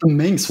weird. Oh, the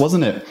Minx,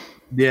 wasn't it?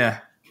 Yeah.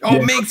 Oh,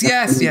 Yeah. Minx,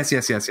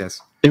 yes.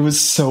 It was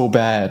so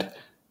bad.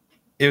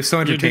 It was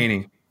so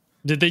entertaining.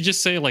 Did they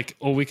just say like,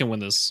 oh, we can win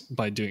this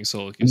by doing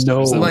solo queues?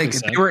 No. Is that what Like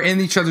said? they were in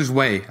each other's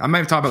way. I might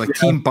have talked about like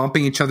team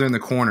bumping each other in the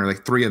corner,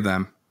 like 3 of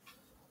them,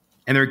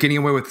 and they're getting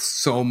away with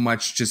so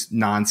much just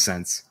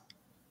nonsense.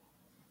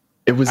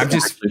 It was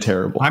actually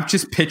terrible. I'm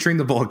just picturing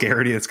the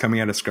vulgarity that's coming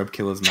out of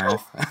Scrubkilla's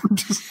mouth. I'm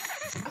just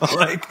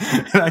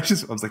I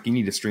was like, you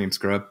need to stream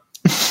Scrub.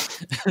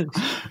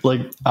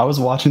 Like, I was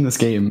watching this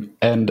game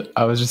and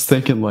I was just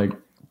thinking, like,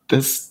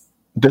 this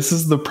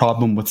is the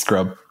problem with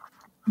Scrub.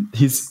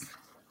 He's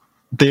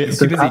Too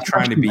busy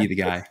trying to be the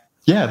guy.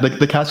 Yeah,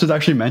 the casters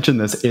actually mentioned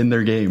this in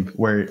their game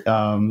where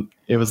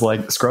it was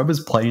like Scrub is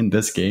playing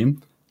this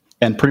game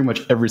and pretty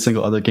much every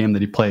single other game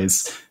that he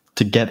plays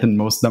to get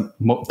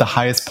the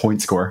highest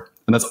point score,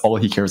 and that's all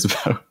he cares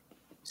about.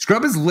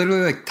 Scrub is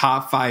literally like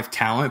top 5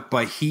 talent,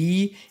 but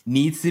he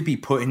needs to be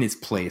put in his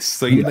place.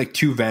 So you need like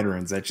 2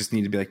 veterans that just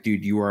need to be like,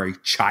 dude, you are a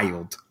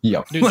child.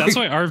 Yeah, Dude, that's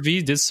why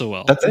RV did so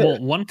well. That's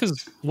it. One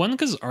because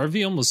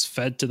RV almost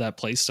fed to that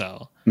play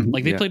style. Mhm.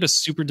 Like they played a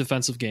super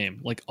defensive game.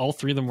 Like all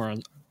 3 of them were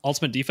on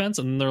ultimate defense,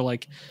 and then they're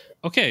like,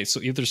 okay,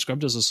 so either Scrub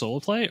does a solo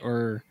play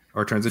or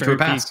Turns into Fairy a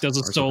pass. Peak does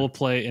a solo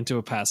play into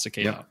a pass to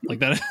KO. Yep. Like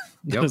that,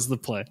 Yep. is the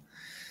play.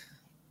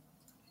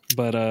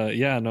 But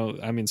yeah, no,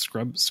 I mean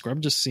Scrub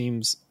just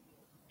seems.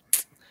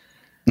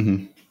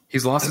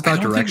 He's lost I without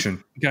don't think-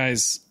 direction.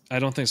 Guys, I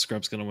don't think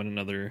Scrub's gonna win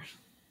another.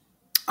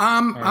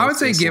 I would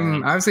say let's give go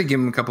him. I would say give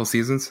him a couple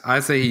seasons.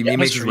 I'd say he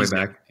makes his way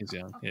back. He's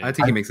young. Yeah. I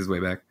think he makes his way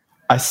back.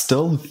 I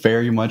still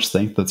very much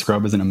think that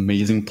Scrub is an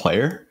amazing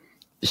player.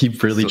 He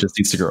really just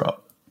needs to grow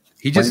up.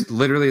 He just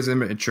literally is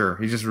immature.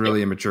 He's just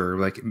really immature.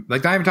 Like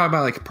not even talking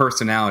about like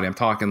personality. I'm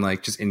talking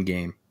like just in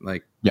game.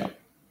 Like Yeah.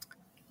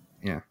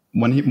 yeah.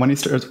 When he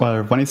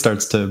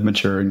starts to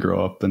mature and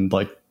grow up and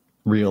like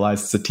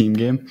realize it's a team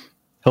game,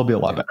 he'll be a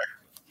lot better.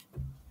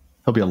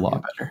 He'll be a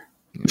lot better.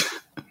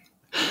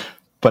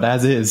 But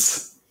as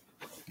is,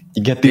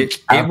 you get the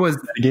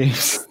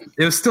games.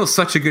 It was still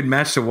such a good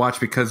match to watch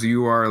because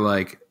you are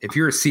like, if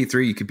you're a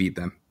C3, you could beat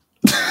them.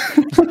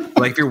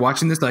 Like if you're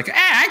watching this, like,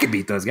 I could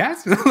beat those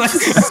guys.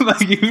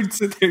 like you'd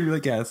sit there and be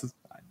like, yeah, this is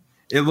fine.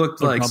 It looked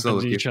They're like bumping so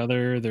into each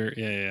other.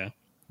 They're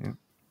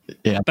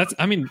Yeah.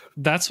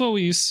 That's what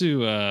we used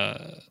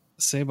to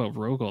say about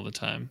Rogue all the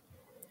time.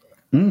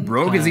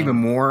 Rogue is even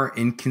more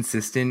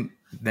inconsistent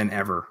than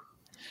ever.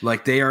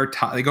 Like they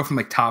go from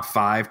like top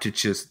 5 to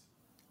just.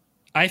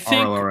 I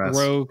think RLRS.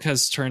 Rogue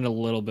has turned a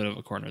little bit of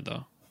a corner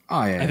though.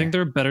 Oh yeah, I think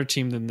they're a better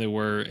team than they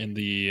were in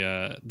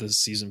the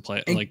season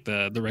play, like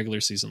the regular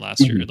season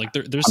last year. Like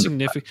they're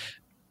significant.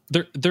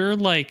 They're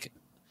like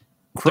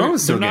Crow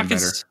is still they're getting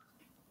not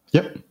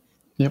better.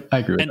 Yep, I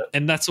agree with that.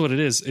 and that's what it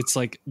is. It's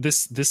like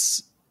this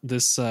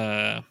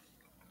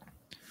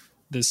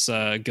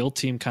guild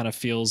team kind of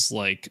feels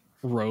like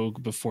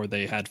Rogue before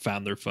they had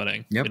found their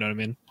footing. Yep. You know what I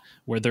mean?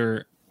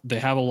 Where they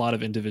have a lot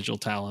of individual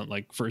talent.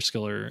 Like First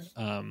Killer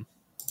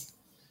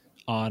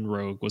on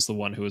Rogue was the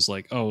one who was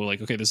like, oh,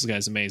 like, okay, this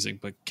guy's amazing,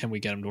 but can we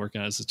get him to work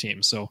out as a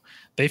team? So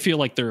they feel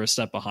like they're a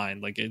step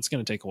behind. Like it's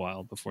going to take a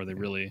while before they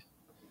really.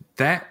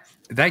 That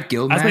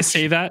guild As match. I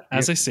say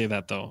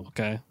that though,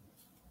 okay.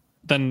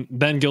 Then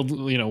Guild,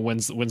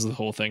 wins the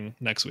whole thing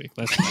next week.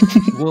 That's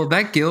Well,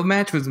 that guild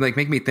match was like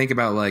making me think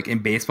about like in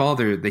baseball,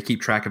 they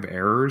keep track of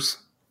errors,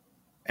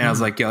 and I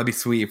was like, yeah, that'd be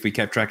sweet if we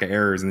kept track of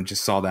errors and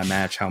just saw that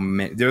match. How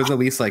many, there was at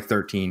least like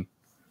 13.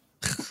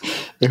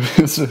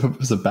 It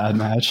was a bad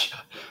match.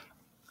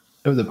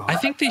 I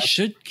think they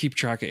should keep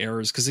track of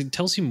errors because it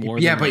tells you more.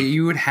 Yeah, than, but like,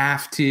 you would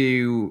have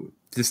to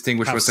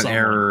distinguish have what's an someone.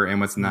 error and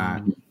what's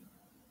not.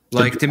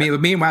 Like to me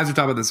and Waz were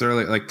talking about this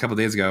earlier, like a couple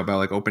days ago, about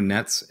like open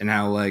nets and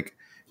how like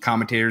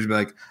commentators be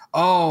like,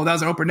 "Oh, that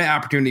was an open net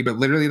opportunity," but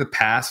literally the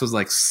pass was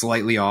like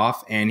slightly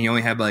off, and he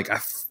only had like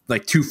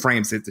 2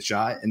 frames to hit the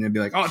shot, and they'd be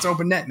like, "Oh, it's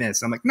open net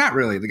miss." I'm like, not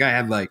really. The guy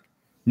had like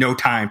no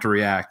time to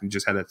react and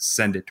just had to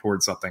send it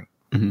towards something.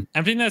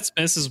 Empty net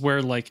miss is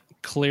where like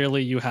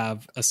clearly you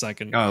have a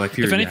second. Oh, like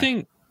if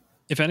anything,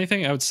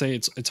 I would say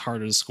it's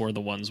harder to score the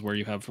ones where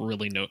you have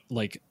really no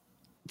like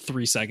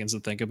 3 seconds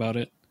to think about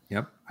it.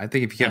 Yep. I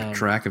think if you kept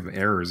track of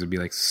errors, it'd be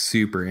like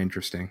super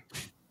interesting.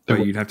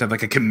 But you'd have to have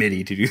like a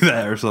committee to do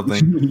that or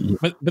something.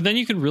 But then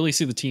you can really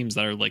see the teams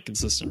that are like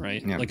consistent,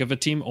 right? Yeah. Like if a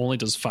team only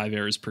does 5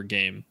 errors per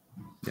game,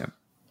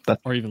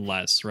 or even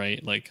less,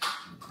 right? Like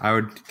I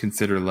would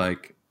consider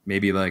like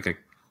maybe like a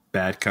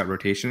bad cut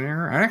rotation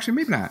error. Actually,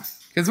 maybe not.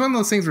 It's one of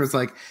those things where it's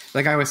like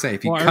I always say,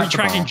 if you cut are we the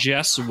tracking ball,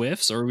 just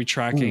whiffs, or are we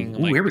tracking?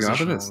 Like, here we go.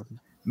 After this,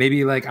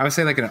 maybe like I would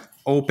say like an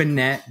open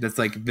net that's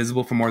like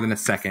visible for more than a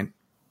second,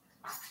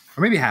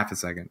 or maybe half a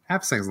second.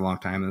 Half a second is a long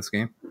time in this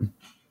game.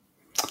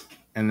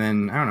 And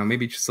then I don't know,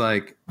 maybe just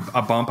like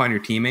a bump on your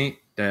teammate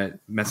that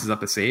messes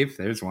up a save.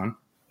 There's one.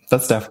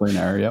 That's definitely an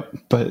error. Yep.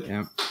 But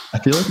I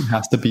feel like it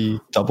has to be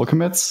double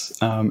commits,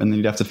 and then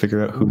you'd have to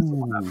figure out who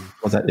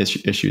was that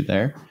issue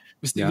there.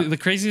 The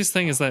craziest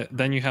thing is that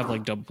then you have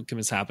like double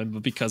commits happen,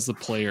 but because the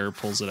player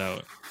pulls it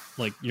out,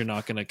 like you're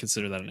not going to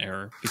consider that an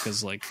error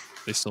because like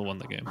they still won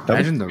the game.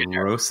 Imagine the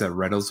roast that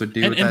Reddles would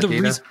do with that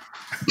data.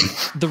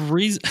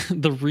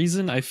 The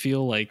reason I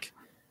feel like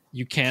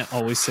you can't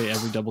always say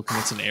every double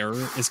commit's an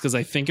error is because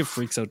I think it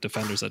freaks out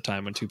defenders at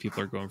time when 2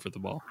 people are going for the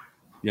ball.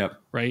 Yep.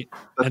 Right.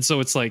 And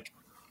so it's like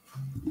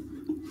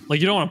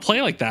you don't want to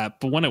play like that,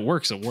 but when it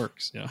works, it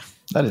works. Yeah.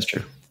 That is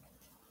true.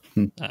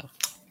 I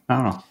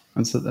don't know.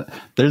 And so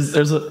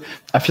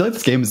I feel like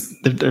this game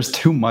there's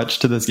too much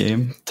to this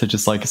game to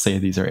just like say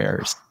these are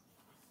errors.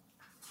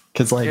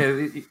 Because like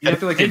you have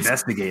to like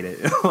investigate it.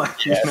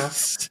 Like, you know?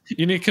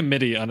 You need a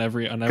committee on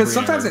every. Because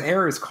sometimes an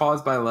error is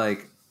caused by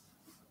like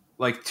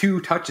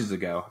 2 touches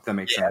ago. If that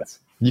makes sense.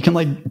 You can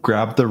like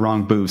grab the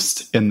wrong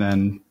boost and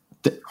then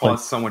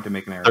cause someone to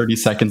make an error. 30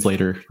 seconds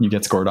later, you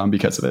get scored on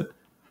because of it.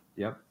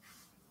 Yep.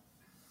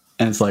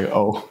 And it's like,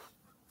 oh,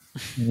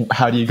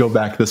 how do you go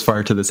back this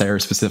far to this error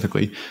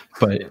specifically?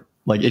 But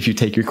like if you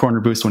take your corner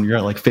boost when you're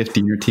at like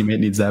 50, your teammate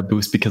needs that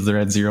boost because they're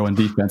at 0 in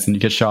defense, and you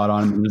get shot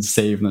on and there's a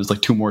save and there's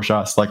like 2 more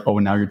shots. Like, oh,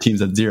 now your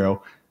team's at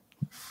 0.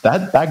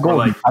 That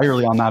goal is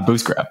entirely on that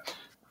boost grab.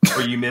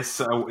 Or you miss,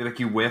 like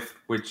you whiff,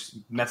 which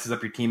messes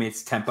up your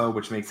teammate's tempo,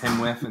 which makes him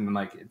whiff, and then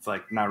like it's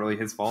like not really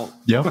his fault.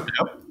 Yep.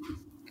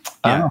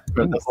 Yeah,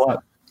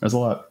 there's a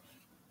lot.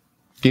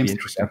 Game's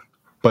interesting,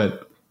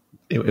 but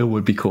it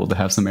would be cool to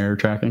have some error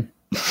tracking.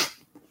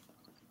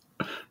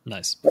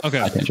 Nice.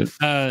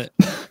 Okay.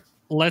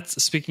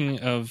 Speaking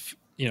of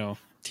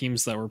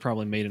teams that were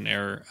probably made in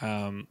error,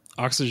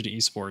 Oxygen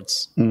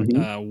Esports.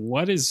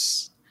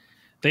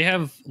 They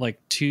have like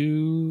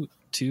two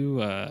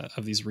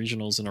of these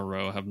regionals in a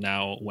row have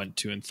now went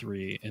 2 and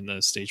 3 in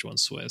the stage 1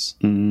 Swiss,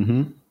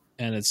 and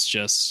it's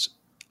just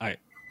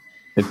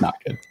it's not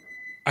good.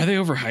 Are they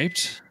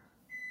overhyped?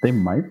 They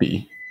might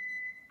be.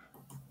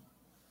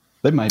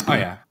 Oh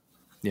yeah.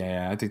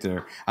 I think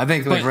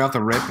like right off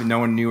the rip, no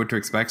one knew what to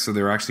expect, so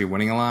they were actually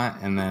winning a lot,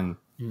 and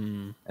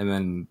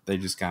then they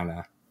just kind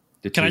of.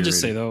 Can I just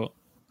say though,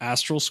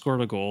 Astral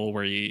scored a goal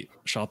where he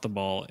shot the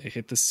ball, it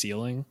hit the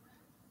ceiling,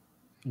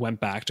 went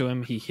back to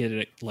him, he hit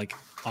it like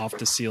off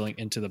the ceiling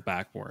into the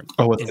backboard.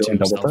 Oh, a ceiling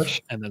double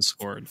touch, and then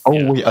scored. Oh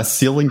yeah. Wait, a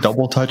ceiling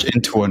double touch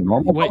into a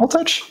normal double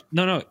touch?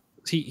 No.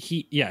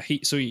 He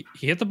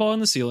hit the ball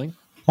in the ceiling.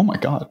 Oh my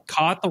god!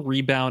 Caught the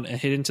rebound and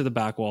hit into the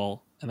back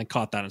wall, and then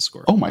caught that and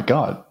scored. Oh my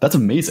god, that's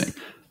amazing!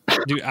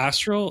 Dude,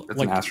 Astral,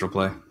 that's an Astral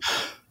play.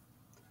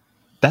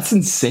 That's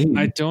insane.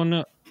 I don't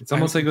know. It's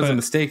almost like it was a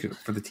mistake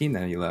for the team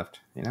that he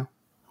left. You know?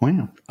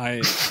 Wow.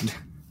 I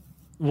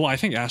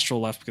think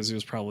Astral left because he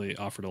was probably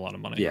offered a lot of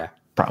money. Yeah,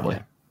 probably.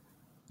 Yeah.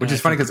 Which is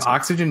funny because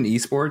Oxygen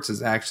Esports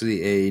is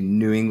actually a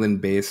New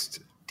England-based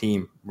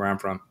team where I'm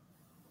from.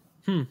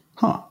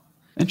 Huh.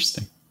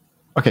 Interesting.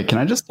 Okay, can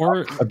I just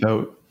talk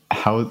about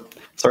how...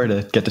 Sorry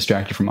to get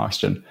distracted from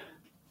Oxygen,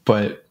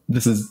 but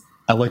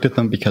I looked at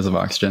them because of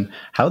Oxygen.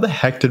 How the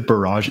heck did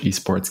Barrage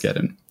Esports get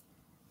in?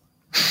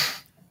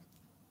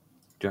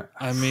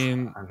 I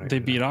mean, they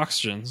beat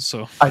Oxygen,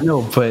 so... I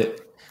know, but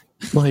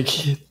like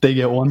they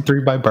get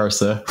 1-3 by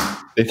Barca.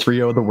 They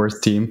 3-0 the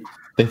worst team.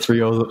 They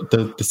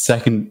 3-0 the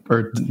second,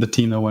 or the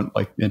team that went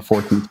like in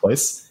 14th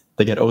place.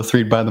 They get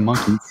 0-3 by the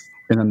Monkeys,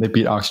 and then they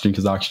beat Oxygen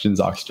because Oxygen's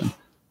Oxygen.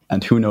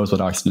 And who knows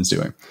what Oxygen's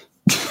doing.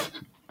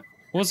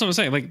 Well, that's what I'm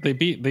saying. Like they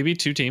beat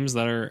 2 teams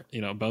that are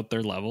about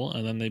their level,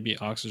 and then they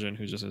beat Oxygen,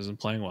 who just isn't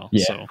playing well.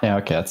 Yeah, so, yeah,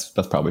 okay, that's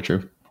probably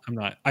true. I'm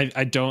not.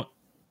 I don't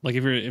like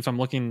if I'm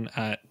looking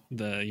at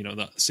the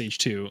the stage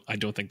 2. I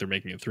don't think they're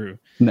making it through.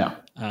 No,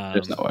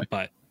 there's no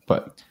way.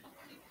 But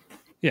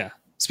yeah.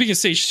 Speaking of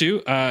stage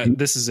 2,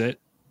 this is it.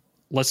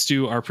 Let's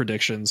do our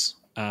predictions.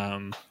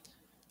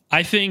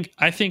 I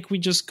think we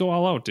just go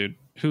all out, dude.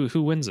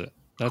 Who wins it?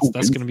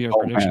 That's going to be our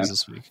predictions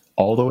this week.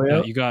 All the way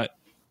up. You got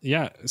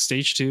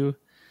stage 2.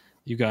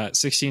 You got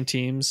 16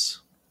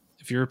 teams.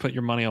 If you were to put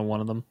your money on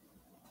one of them,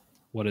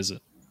 What is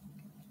it?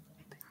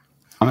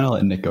 I'm gonna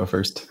let Nick go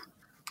first.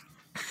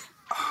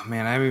 Oh,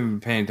 man, I haven't even been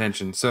paying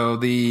attention. So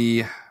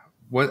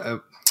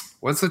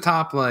what's the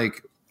top,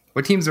 like,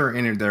 what teams are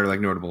in it that are like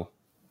notable?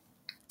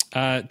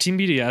 Team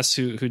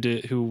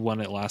BDS who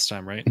won it last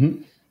time, right?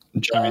 Mm-hmm.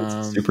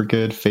 Giants super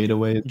good.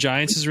 Fadeaway.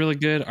 Giants is really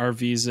good.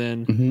 RV's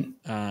in.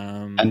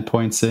 Mm-hmm.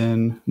 Endpoints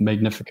in.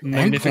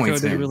 Magnifico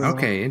did really well.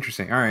 Okay,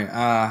 interesting. All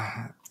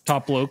right.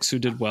 Top blokes who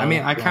did well. I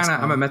mean,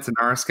 I'm a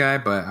Metzenaris guy,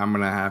 but I'm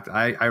gonna have to.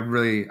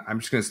 I'm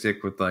just gonna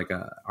stick with like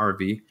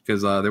RV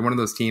because they're one of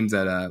those teams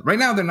that right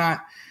now they're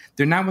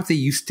not what they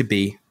used to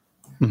be.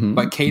 Mm-hmm.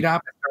 But KDOP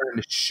is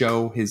starting to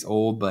show his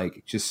old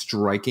like just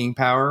striking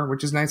power,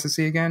 which is nice to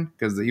see again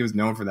because he was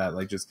known for that,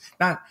 like just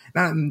not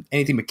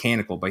anything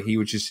mechanical, but he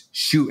would just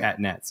shoot at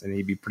nets and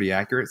he'd be pretty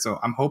accurate. So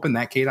I'm hoping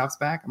that KDOP's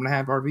back. I'm gonna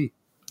have RV.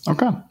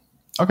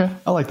 Okay,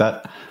 I like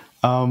that.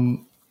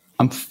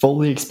 I'm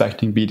fully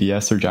expecting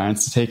BDS or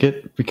Giants to take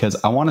it because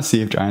I want to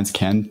see if Giants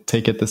can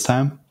take it this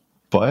time.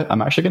 But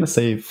I'm actually going to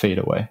say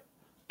Fadeaway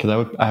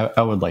because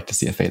I would like to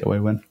see a Fadeaway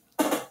win.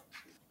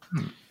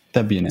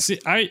 That'd be an. See,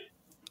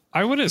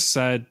 I would have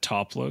said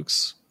top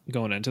looks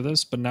going into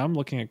this, but now I'm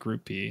looking at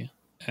Group B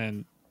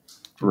and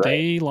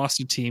they lost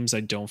to teams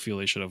I don't feel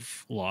they should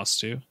have lost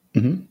to.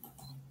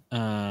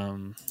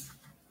 Mm-hmm.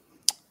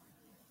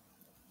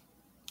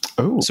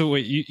 So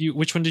wait, you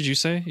which one did you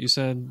say? You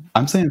said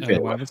I'm saying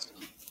Fadeaway.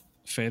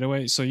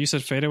 Fadeaway. So you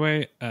said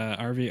Fadeaway,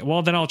 RV.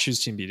 Well, then I'll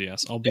choose Team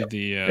BDS. I'll be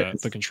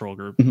the control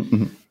group.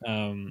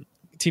 Mm-hmm.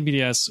 Team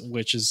BDS,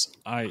 which is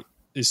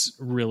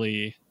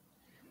really.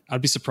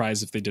 I'd be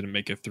surprised if they didn't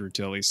make it through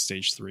to at least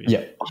stage 3.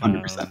 Yeah,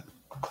 100%.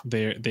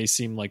 They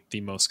seem like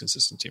the most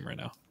consistent team right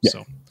now. Yeah.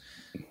 So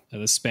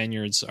the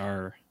Spaniards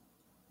are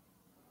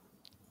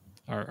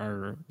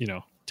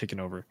taking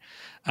over.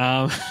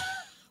 Yeah,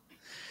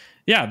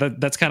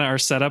 that's kind of our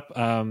setup.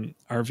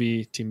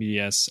 RV, Team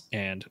BDS,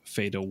 and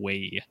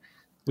Fadeaway.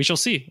 We shall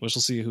see. We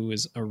shall see who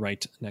is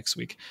right next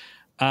week.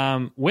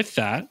 With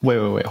that,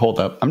 wait, hold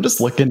up. I'm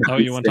just looking at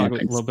you want to talk a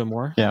little bit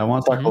more? Yeah, I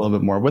want to talk a little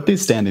bit more. With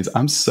these standings,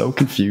 I'm so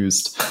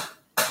confused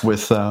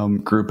with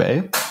Group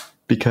A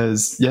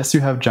because yes, you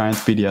have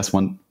Giants, BDS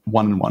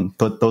 1-1,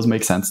 but those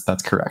make sense.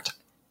 That's correct,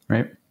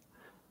 right?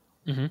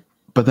 Mm-hmm.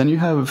 But then you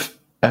have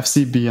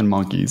FCB and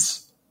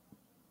Monkeys,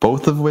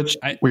 both of which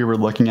we were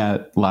looking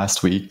at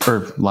last week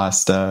or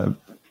last, I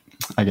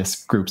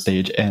guess, group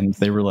stage, and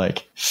they were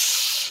like,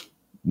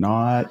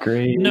 not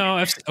great. No,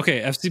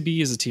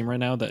 FCB is a team right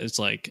now that it's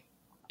like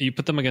you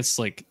put them against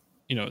like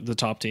the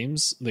top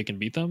teams, they can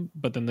beat them,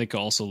 but then they could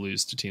also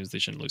lose to teams they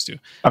shouldn't lose to.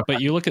 Okay. But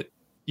you look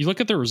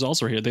at their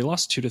results right here. They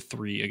lost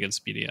 2-3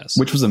 against BDS,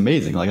 which was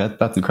amazing. Like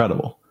that's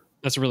incredible.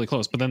 That's really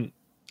close. But then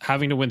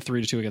having to win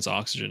 3-2 against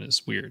Oxygen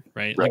is weird,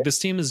 right? Like this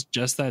team is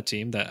just that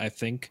team that I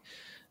think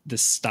the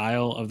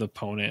style of the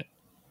opponent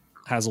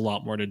has a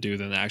lot more to do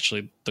than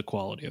actually the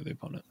quality of the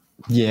opponent.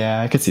 Yeah,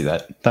 I could see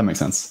that. That makes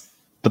sense.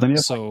 But then you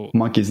have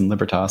Monkeys and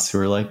Libertas who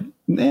are like,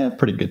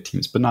 pretty good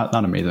teams, but not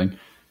amazing. And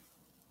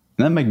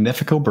then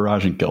Magnifico,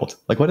 Barrage, and Guild.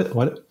 Like what?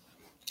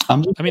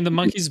 The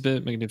Monkeys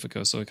bit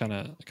Magnifico, so it kind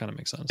of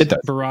makes sense. It does.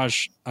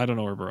 Barrage, I don't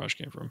know where Barrage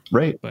came from.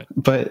 Right.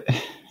 But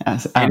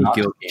any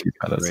Guild game,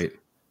 right?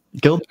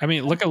 Guild. I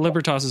mean, look at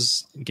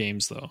Libertas's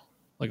games though.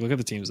 Like look at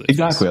the teams they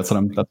exactly. face.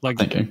 That's what I'm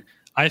thinking.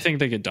 I think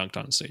they get dunked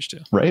on in stage 2.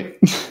 Right.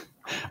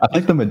 I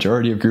think the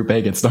majority of Group A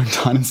gets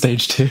dunked on in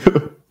stage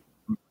 2.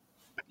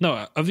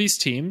 No, of these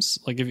teams,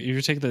 like if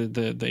you take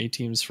the 8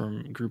 teams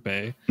from Group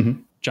A,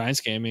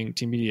 Giants Gaming,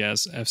 Team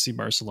BDS, FC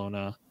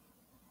Barcelona,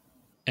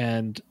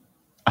 and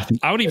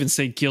I would even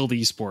say Guild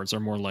Esports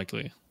are more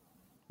likely.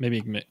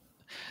 Maybe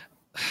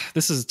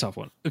this is a tough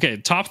one. Okay,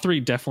 top 3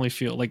 definitely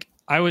feel like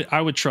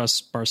I would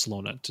trust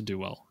Barcelona to do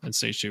well in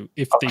stage 2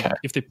 if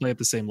they play at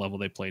the same level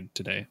they played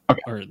today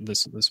or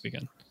this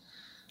weekend.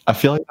 I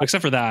feel like,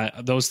 except for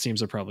that, those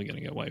teams are probably going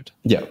to get wiped.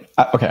 Yeah.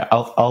 Okay.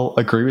 I'll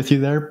agree with you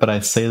there, but I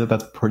say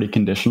that's pretty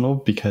conditional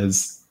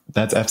because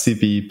that's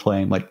FCB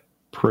playing like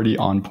pretty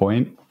on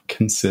point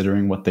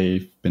considering what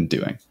they've been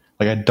doing.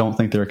 Like I don't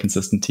think they're a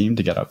consistent team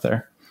to get up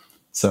there.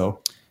 So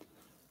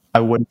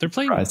I wouldn't be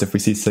surprised if we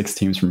see 6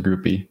 teams from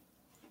Group B.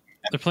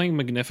 They're playing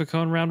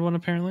Magnifico in round 1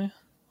 apparently.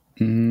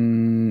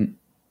 We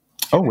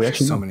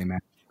actually so many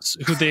matches.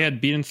 Who they had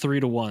beaten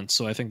 3-1,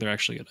 so I think they're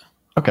actually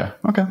gonna.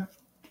 Okay.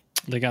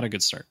 They got a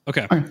good start.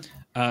 Okay.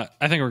 I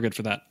think we're good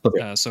for that.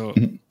 Okay. So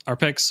our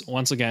picks,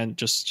 once again,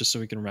 just so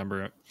we can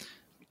remember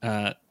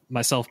it.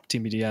 Myself,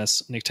 Team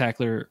BDS, Nick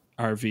Tackler,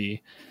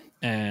 RV,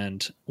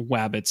 and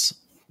Wabbits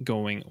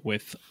going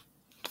with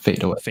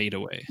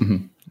Fadeaway.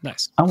 Mm-hmm.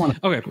 Nice. I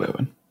want to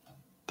win.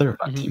 They're a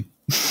fun team.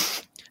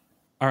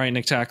 All right,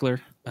 Nick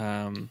Tackler.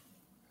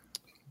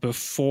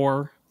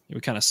 Before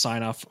we kind of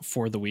sign off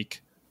for the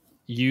week,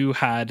 you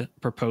had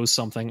proposed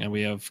something and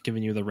we have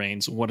given you the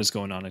reins. What is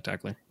going on, Nick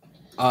Tackler?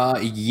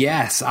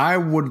 Yes, I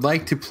would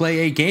like to play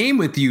a game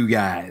with you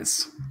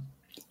guys.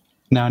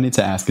 Now I need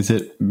to ask, is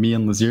it me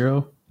and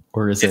Lazero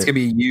or is it's going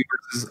to be you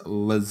versus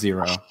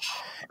Lazero?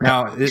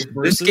 Now, this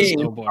Versus? game,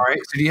 Oh, boy. all right.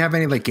 So, do you have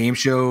any like game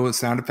show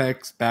sound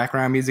effects,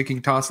 background music you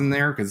can toss in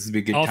there? Because this would be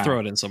a good I'll time. throw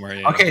it in somewhere.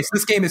 Yeah. Okay, so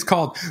this game is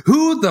called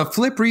Who the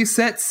Flip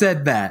Reset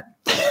Said That?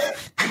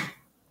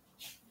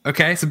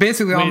 Okay, so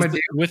basically, all I'm Wait, gonna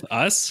do. with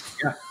us?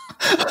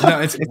 No,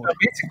 it's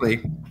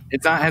basically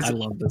it's not as. I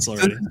love this So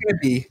already. this is gonna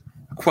be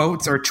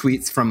quotes or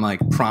tweets from like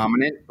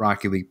prominent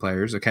Rocket League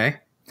players. Okay,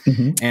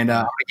 and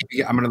I'm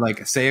gonna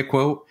like say a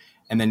quote,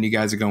 and then you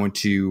guys are going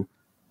to.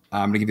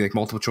 I'm gonna give you like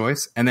multiple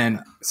choice, and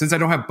then since I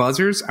don't have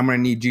buzzers, I'm gonna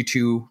need you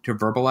to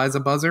verbalize a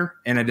buzzer.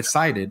 And I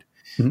decided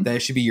that it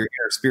should be your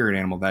inner spirit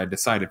animal that I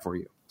decided for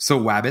you. So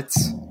Wabbits,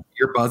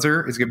 your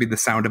buzzer is gonna be the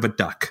sound of a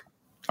duck.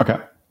 Okay.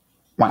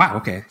 Wow.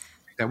 Okay,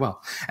 that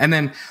well. And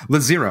then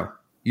Lazero,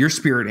 your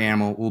spirit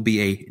animal will be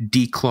a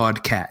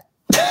declawed cat.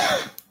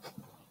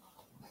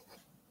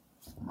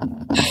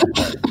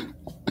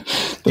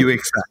 You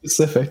accept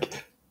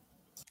Specific.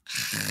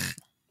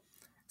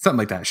 something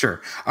like that?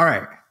 Sure. All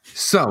right.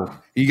 So,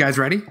 you guys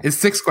ready? It's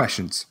 6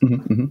 questions.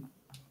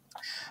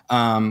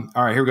 All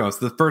right, here we go.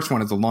 So the first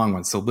one is a long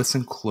one, so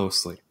listen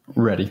closely.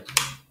 Ready.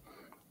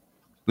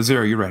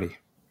 Lazero, you ready?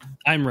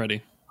 I'm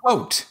ready.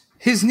 Quote,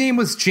 his name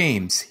was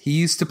James. He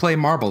used to play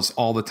marbles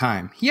all the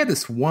time. He had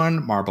this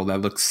one marble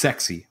that looked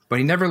sexy, but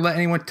he never let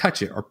anyone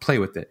touch it or play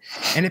with it,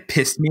 and it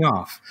pissed me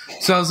off.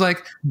 So I was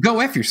like, go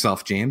F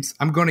yourself, James.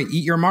 I'm going to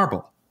eat your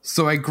marble.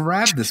 So I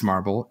grabbed this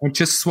marble and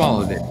just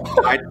swallowed it.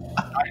 I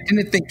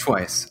didn't think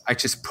twice. I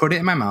just put it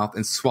in my mouth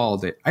and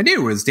swallowed it. I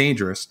knew it was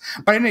dangerous,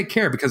 but I didn't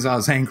care because I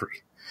was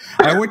angry.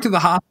 I went to the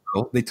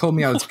hospital. They told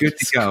me I was good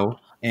to go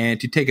and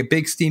to take a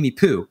big steamy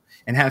poo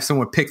and have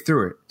someone pick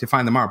through it to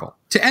find the marble.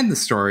 To end the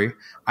story,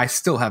 I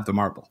still have the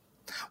marble.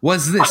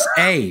 Was this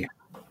A,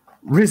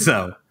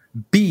 Rizzo,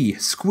 B,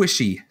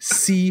 Squishy,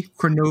 C,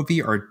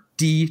 Cronovi, or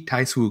D,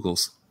 Ty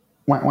Swoogles?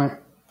 Wah, wah.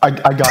 I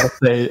gotta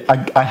say,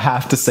 I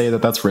have to say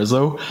that that's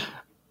Rizzo.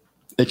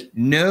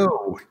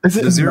 No. Is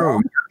it Zero?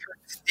 not?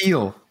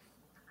 Steal.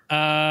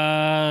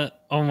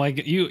 Oh my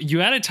god, you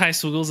added Ty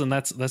Swoogles, and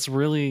that's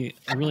really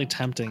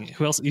tempting.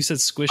 Who else? You said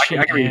Squishy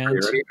I can read it for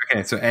and you. Ready?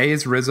 Okay, so A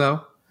is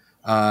Rizzo,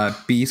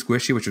 B,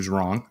 Squishy, which was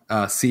wrong,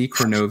 C,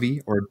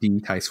 Cronovi, or D,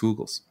 Ty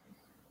Swoogles.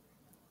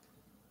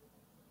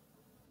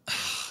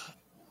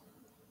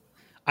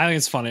 I think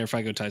it's funnier if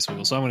I go Ty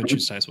Swoogles, so I'm going to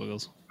choose Ty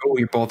Swoogles. Oh,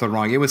 you both are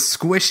wrong. It was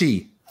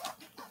Squishy.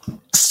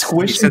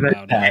 Squish So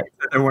that,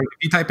 Wow. if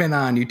you type in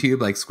on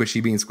YouTube like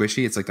Squishy being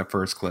Squishy, it's like the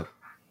first clip.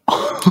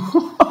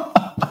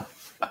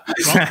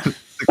 It's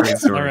a great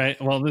story. All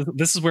right. Well,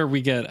 this is where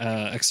we get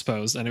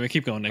exposed. Anyway,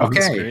 keep going, Nick.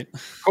 This is Okay. great.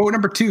 Quote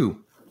number 2.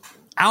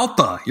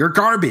 Alpha, you're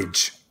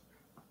garbage.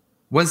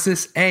 Was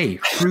this A,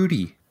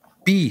 Fruity,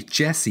 B,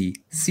 Jesse,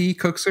 C,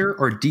 Cookser,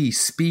 or D,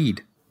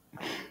 Speed?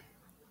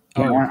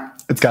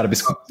 It's gotta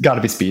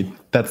be speed.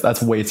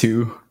 That's way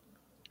too.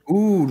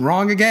 Ooh,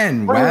 wrong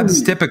again.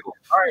 Wab's typical.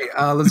 All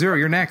right, Lazero,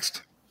 you're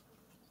next.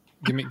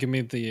 Give me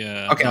the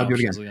Okay, I'll do it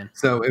options again.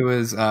 So it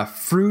was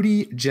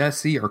Fruity,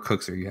 Jesse, or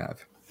Cookser you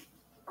have.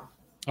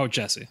 Oh,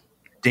 Jesse.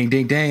 Ding,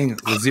 ding, ding.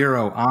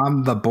 Lazero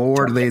on the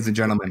board, ladies and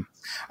gentlemen.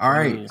 All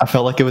right. Ooh. I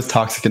felt like it was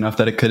toxic enough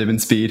that it could have been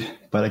speed,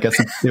 but I guess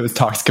it was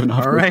toxic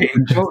enough. All right.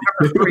 Quote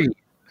number 3.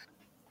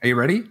 Are you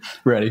ready?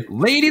 Ready.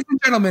 Ladies and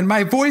gentlemen,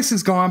 my voice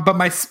is gone, but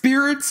my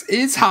spirits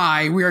is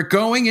high. We are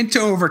going into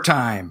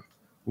overtime.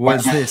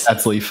 Was this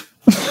That's Leaf.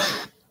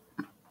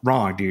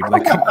 wrong, dude?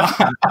 Like, come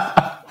on.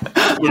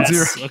 Yes.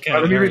 Zero. Okay.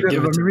 Let me all right, read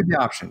give it to- the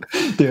option.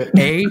 Do it.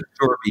 A,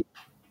 Dorby,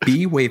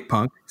 B, Wave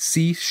Punk,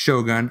 C,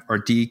 Shogun, or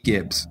D,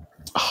 Gibbs.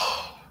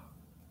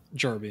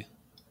 Jorby.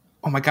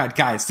 Oh my God,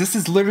 guys, this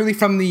is literally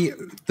from the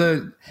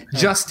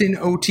Justin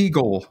OT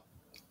goal.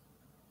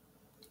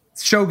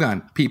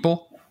 Shogun,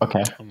 people. Okay.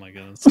 Okay. Oh my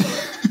goodness.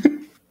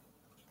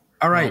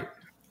 All right.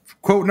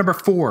 Quote number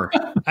 4.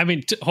 I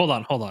mean, hold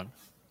on.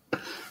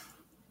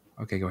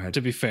 Okay, go ahead.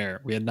 To be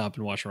fair, we had not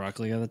been watching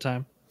Rocket League at the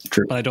time,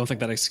 True. but I don't think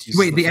that excuses.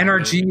 Wait, the fact that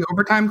NRG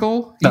overtime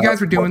goal? You guys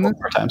were doing this?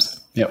 More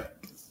times.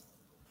 Yep.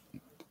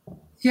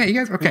 Yeah, you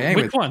guys. Okay,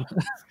 anyways. Which one?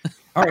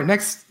 All right,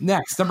 next,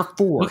 number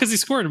 4. Well, because he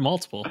scored in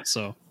multiple,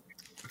 so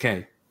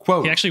Okay,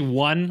 quote. he actually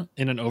won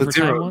in an The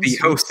overtime once. the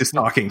host is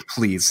talking,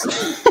 please.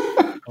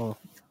 Oh,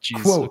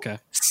 jeez. Quote. Okay.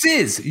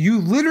 Sis, you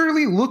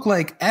literally look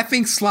like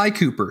effing Sly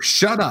Cooper.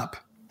 Shut up.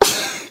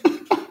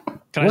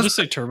 Can I just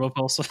say Turbo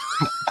Pulse?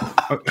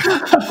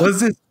 Was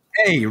this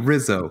A,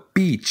 Rizzo,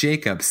 B,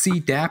 Jacob, C,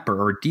 Dapper,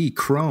 or D,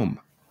 Chrome?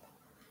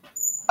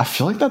 I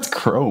feel like that's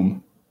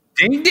Chrome.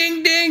 Ding,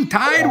 ding, ding.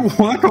 Tied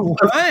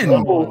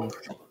 1-1.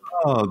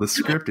 Oh, the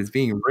script is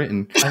being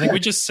written. I think we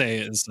just say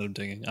it instead of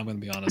dinging. I'm going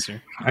to be honest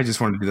here. I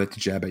just wanted to do that to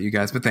jab at you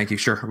guys, but thank you.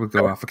 Sure, we'll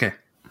go off. Okay.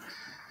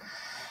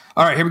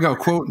 All right, here we go.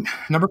 Quote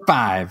number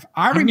 5.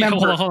 I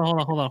remember.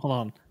 Hold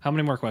on. How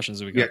many more questions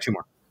do we got? Yeah, 2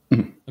 more.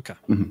 Okay.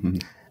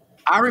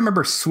 I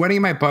remember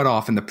sweating my butt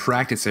off in the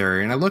practice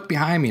area, and I look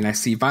behind me and I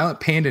see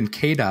Violet Panda and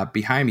K-Dot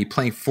behind me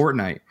playing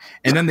Fortnite,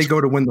 and then they go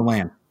to win the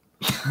LAN.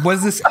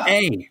 Was this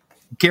A,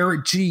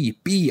 Garrett G,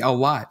 B,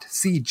 Alot,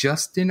 C,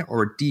 Justin,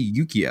 or D,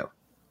 Yukio?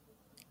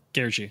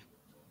 Garrett G.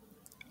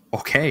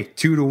 Okay,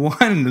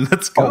 2-1.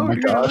 Let's go. Oh my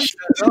dude. gosh.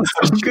 That was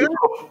so good.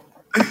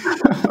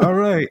 All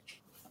right.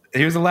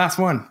 Here's the last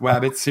one.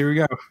 Wabbits, here we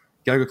go.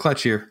 Gotta go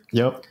clutch here.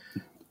 Yep.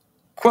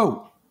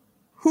 Quote,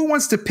 who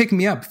wants to pick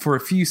me up for a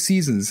few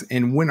seasons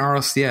and win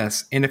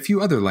RLCS and a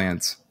few other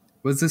lands?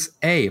 Was this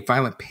A,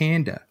 Violent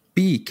Panda,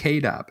 B,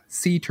 K-Dop,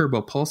 C,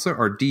 Turbo Pulsar,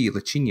 or D,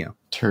 Lachino?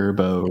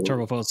 Turbo.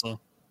 Turbo Postal.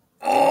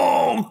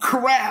 Oh,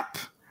 crap.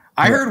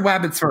 I heard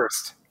Wabbits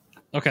first.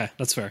 Okay,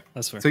 that's fair.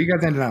 That's fair. So you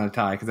guys ended on a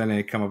tie because I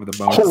didn't come up with a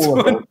bonus.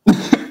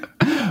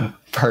 Oh.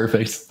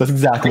 Perfect. That's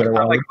exactly what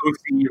I I'm wanted. like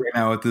OC right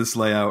now with this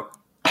layout.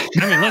 I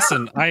mean,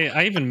 listen,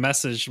 I even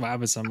messaged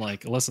Wabbits. I'm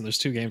like, listen, there's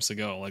 2 games to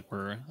go. Like,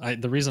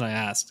 the reason I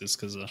asked is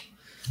because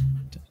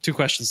 2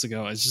 questions to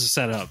go. It's just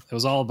set up. It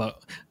was all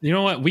about, you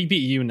know what? We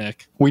beat you,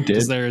 Nick. We did.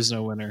 Because there is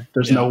no winner.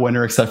 There's no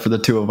winner except for the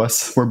 2 of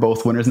us. We're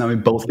both winners now. We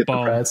both get the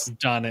Boom. prize.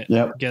 Done it.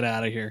 Yep. Get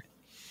out of here.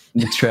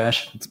 Nick's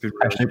trash. It's been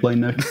Actually, blame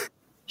Nick.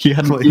 He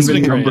had an It's been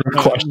even number great.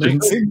 of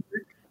questions.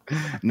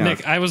 No,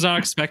 Nick, I was not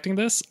expecting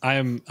this.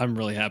 I'm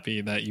really happy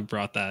that you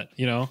brought that.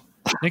 You know,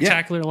 Nick Yeah.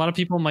 Tackler. A lot of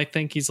people might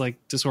think he's like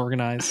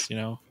disorganized. You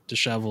know,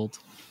 disheveled,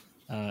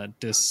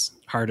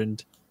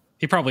 disheartened.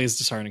 He probably is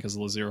disheartened because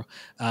of Lazero.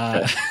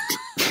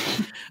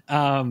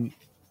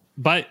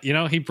 But you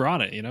know, he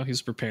brought it. You know, he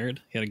was prepared.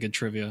 He had a good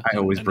trivia. I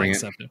always bring it.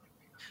 accepted.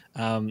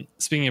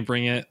 Speaking of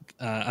bring it,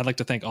 I'd like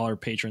to thank all our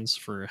patrons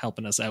for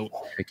helping us out.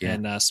 Heck yeah.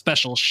 And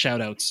special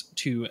shout outs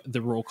to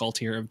the roll call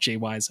tier of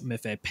JY's,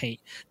 Miffed Paint,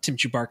 Tim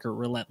Chubarker,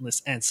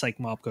 Relentless, and Psych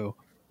Mobco.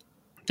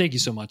 Thank you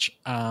so much.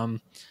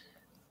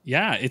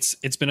 Yeah, it's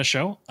been a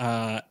show.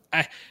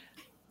 It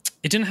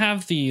didn't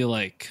have the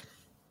like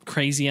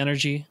crazy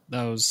energy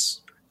that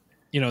was,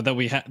 you know, that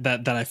we had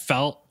that I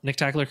felt Nick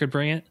Tackler could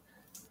bring it.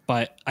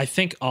 But I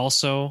think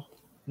also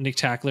Nick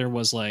Tackler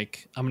was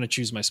like, I'm gonna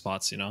choose my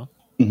spots, you know?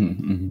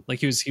 Like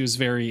he's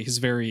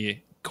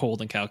very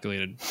cold and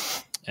calculated,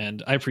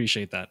 and I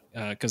appreciate that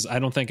because I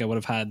don't think I would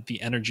have had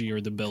the energy or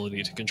the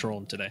ability to control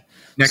him today.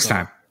 Next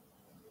time.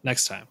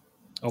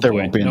 Oh, There boy.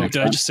 won't be a No, next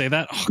did I time. just say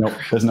that? Oh, Nope,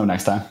 there's no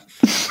next time.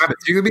 Wabbits,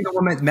 you're going to be the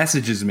one that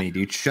messages me,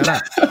 dude. Shut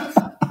up.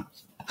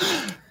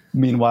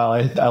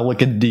 Meanwhile, I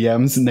look at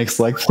DMs and Nick's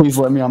like, please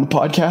let me on the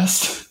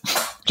podcast.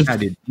 Just Yeah,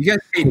 dude. You guys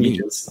paid me.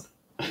 pages.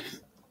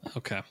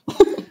 okay.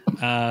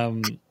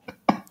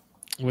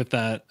 With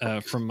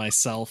that, from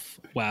myself,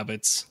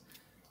 Wabbits,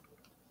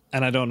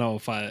 and I don't know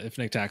if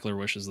Nick Tackler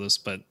wishes this,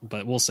 but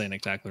we'll say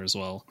Nick Tackler as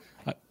well.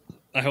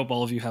 I hope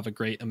all of you have a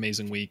great,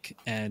 amazing week,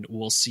 and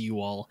we'll see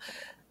you all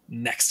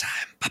next time.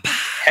 Bye bye.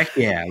 Heck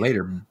yeah.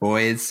 Later,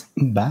 boys.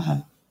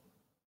 Bye.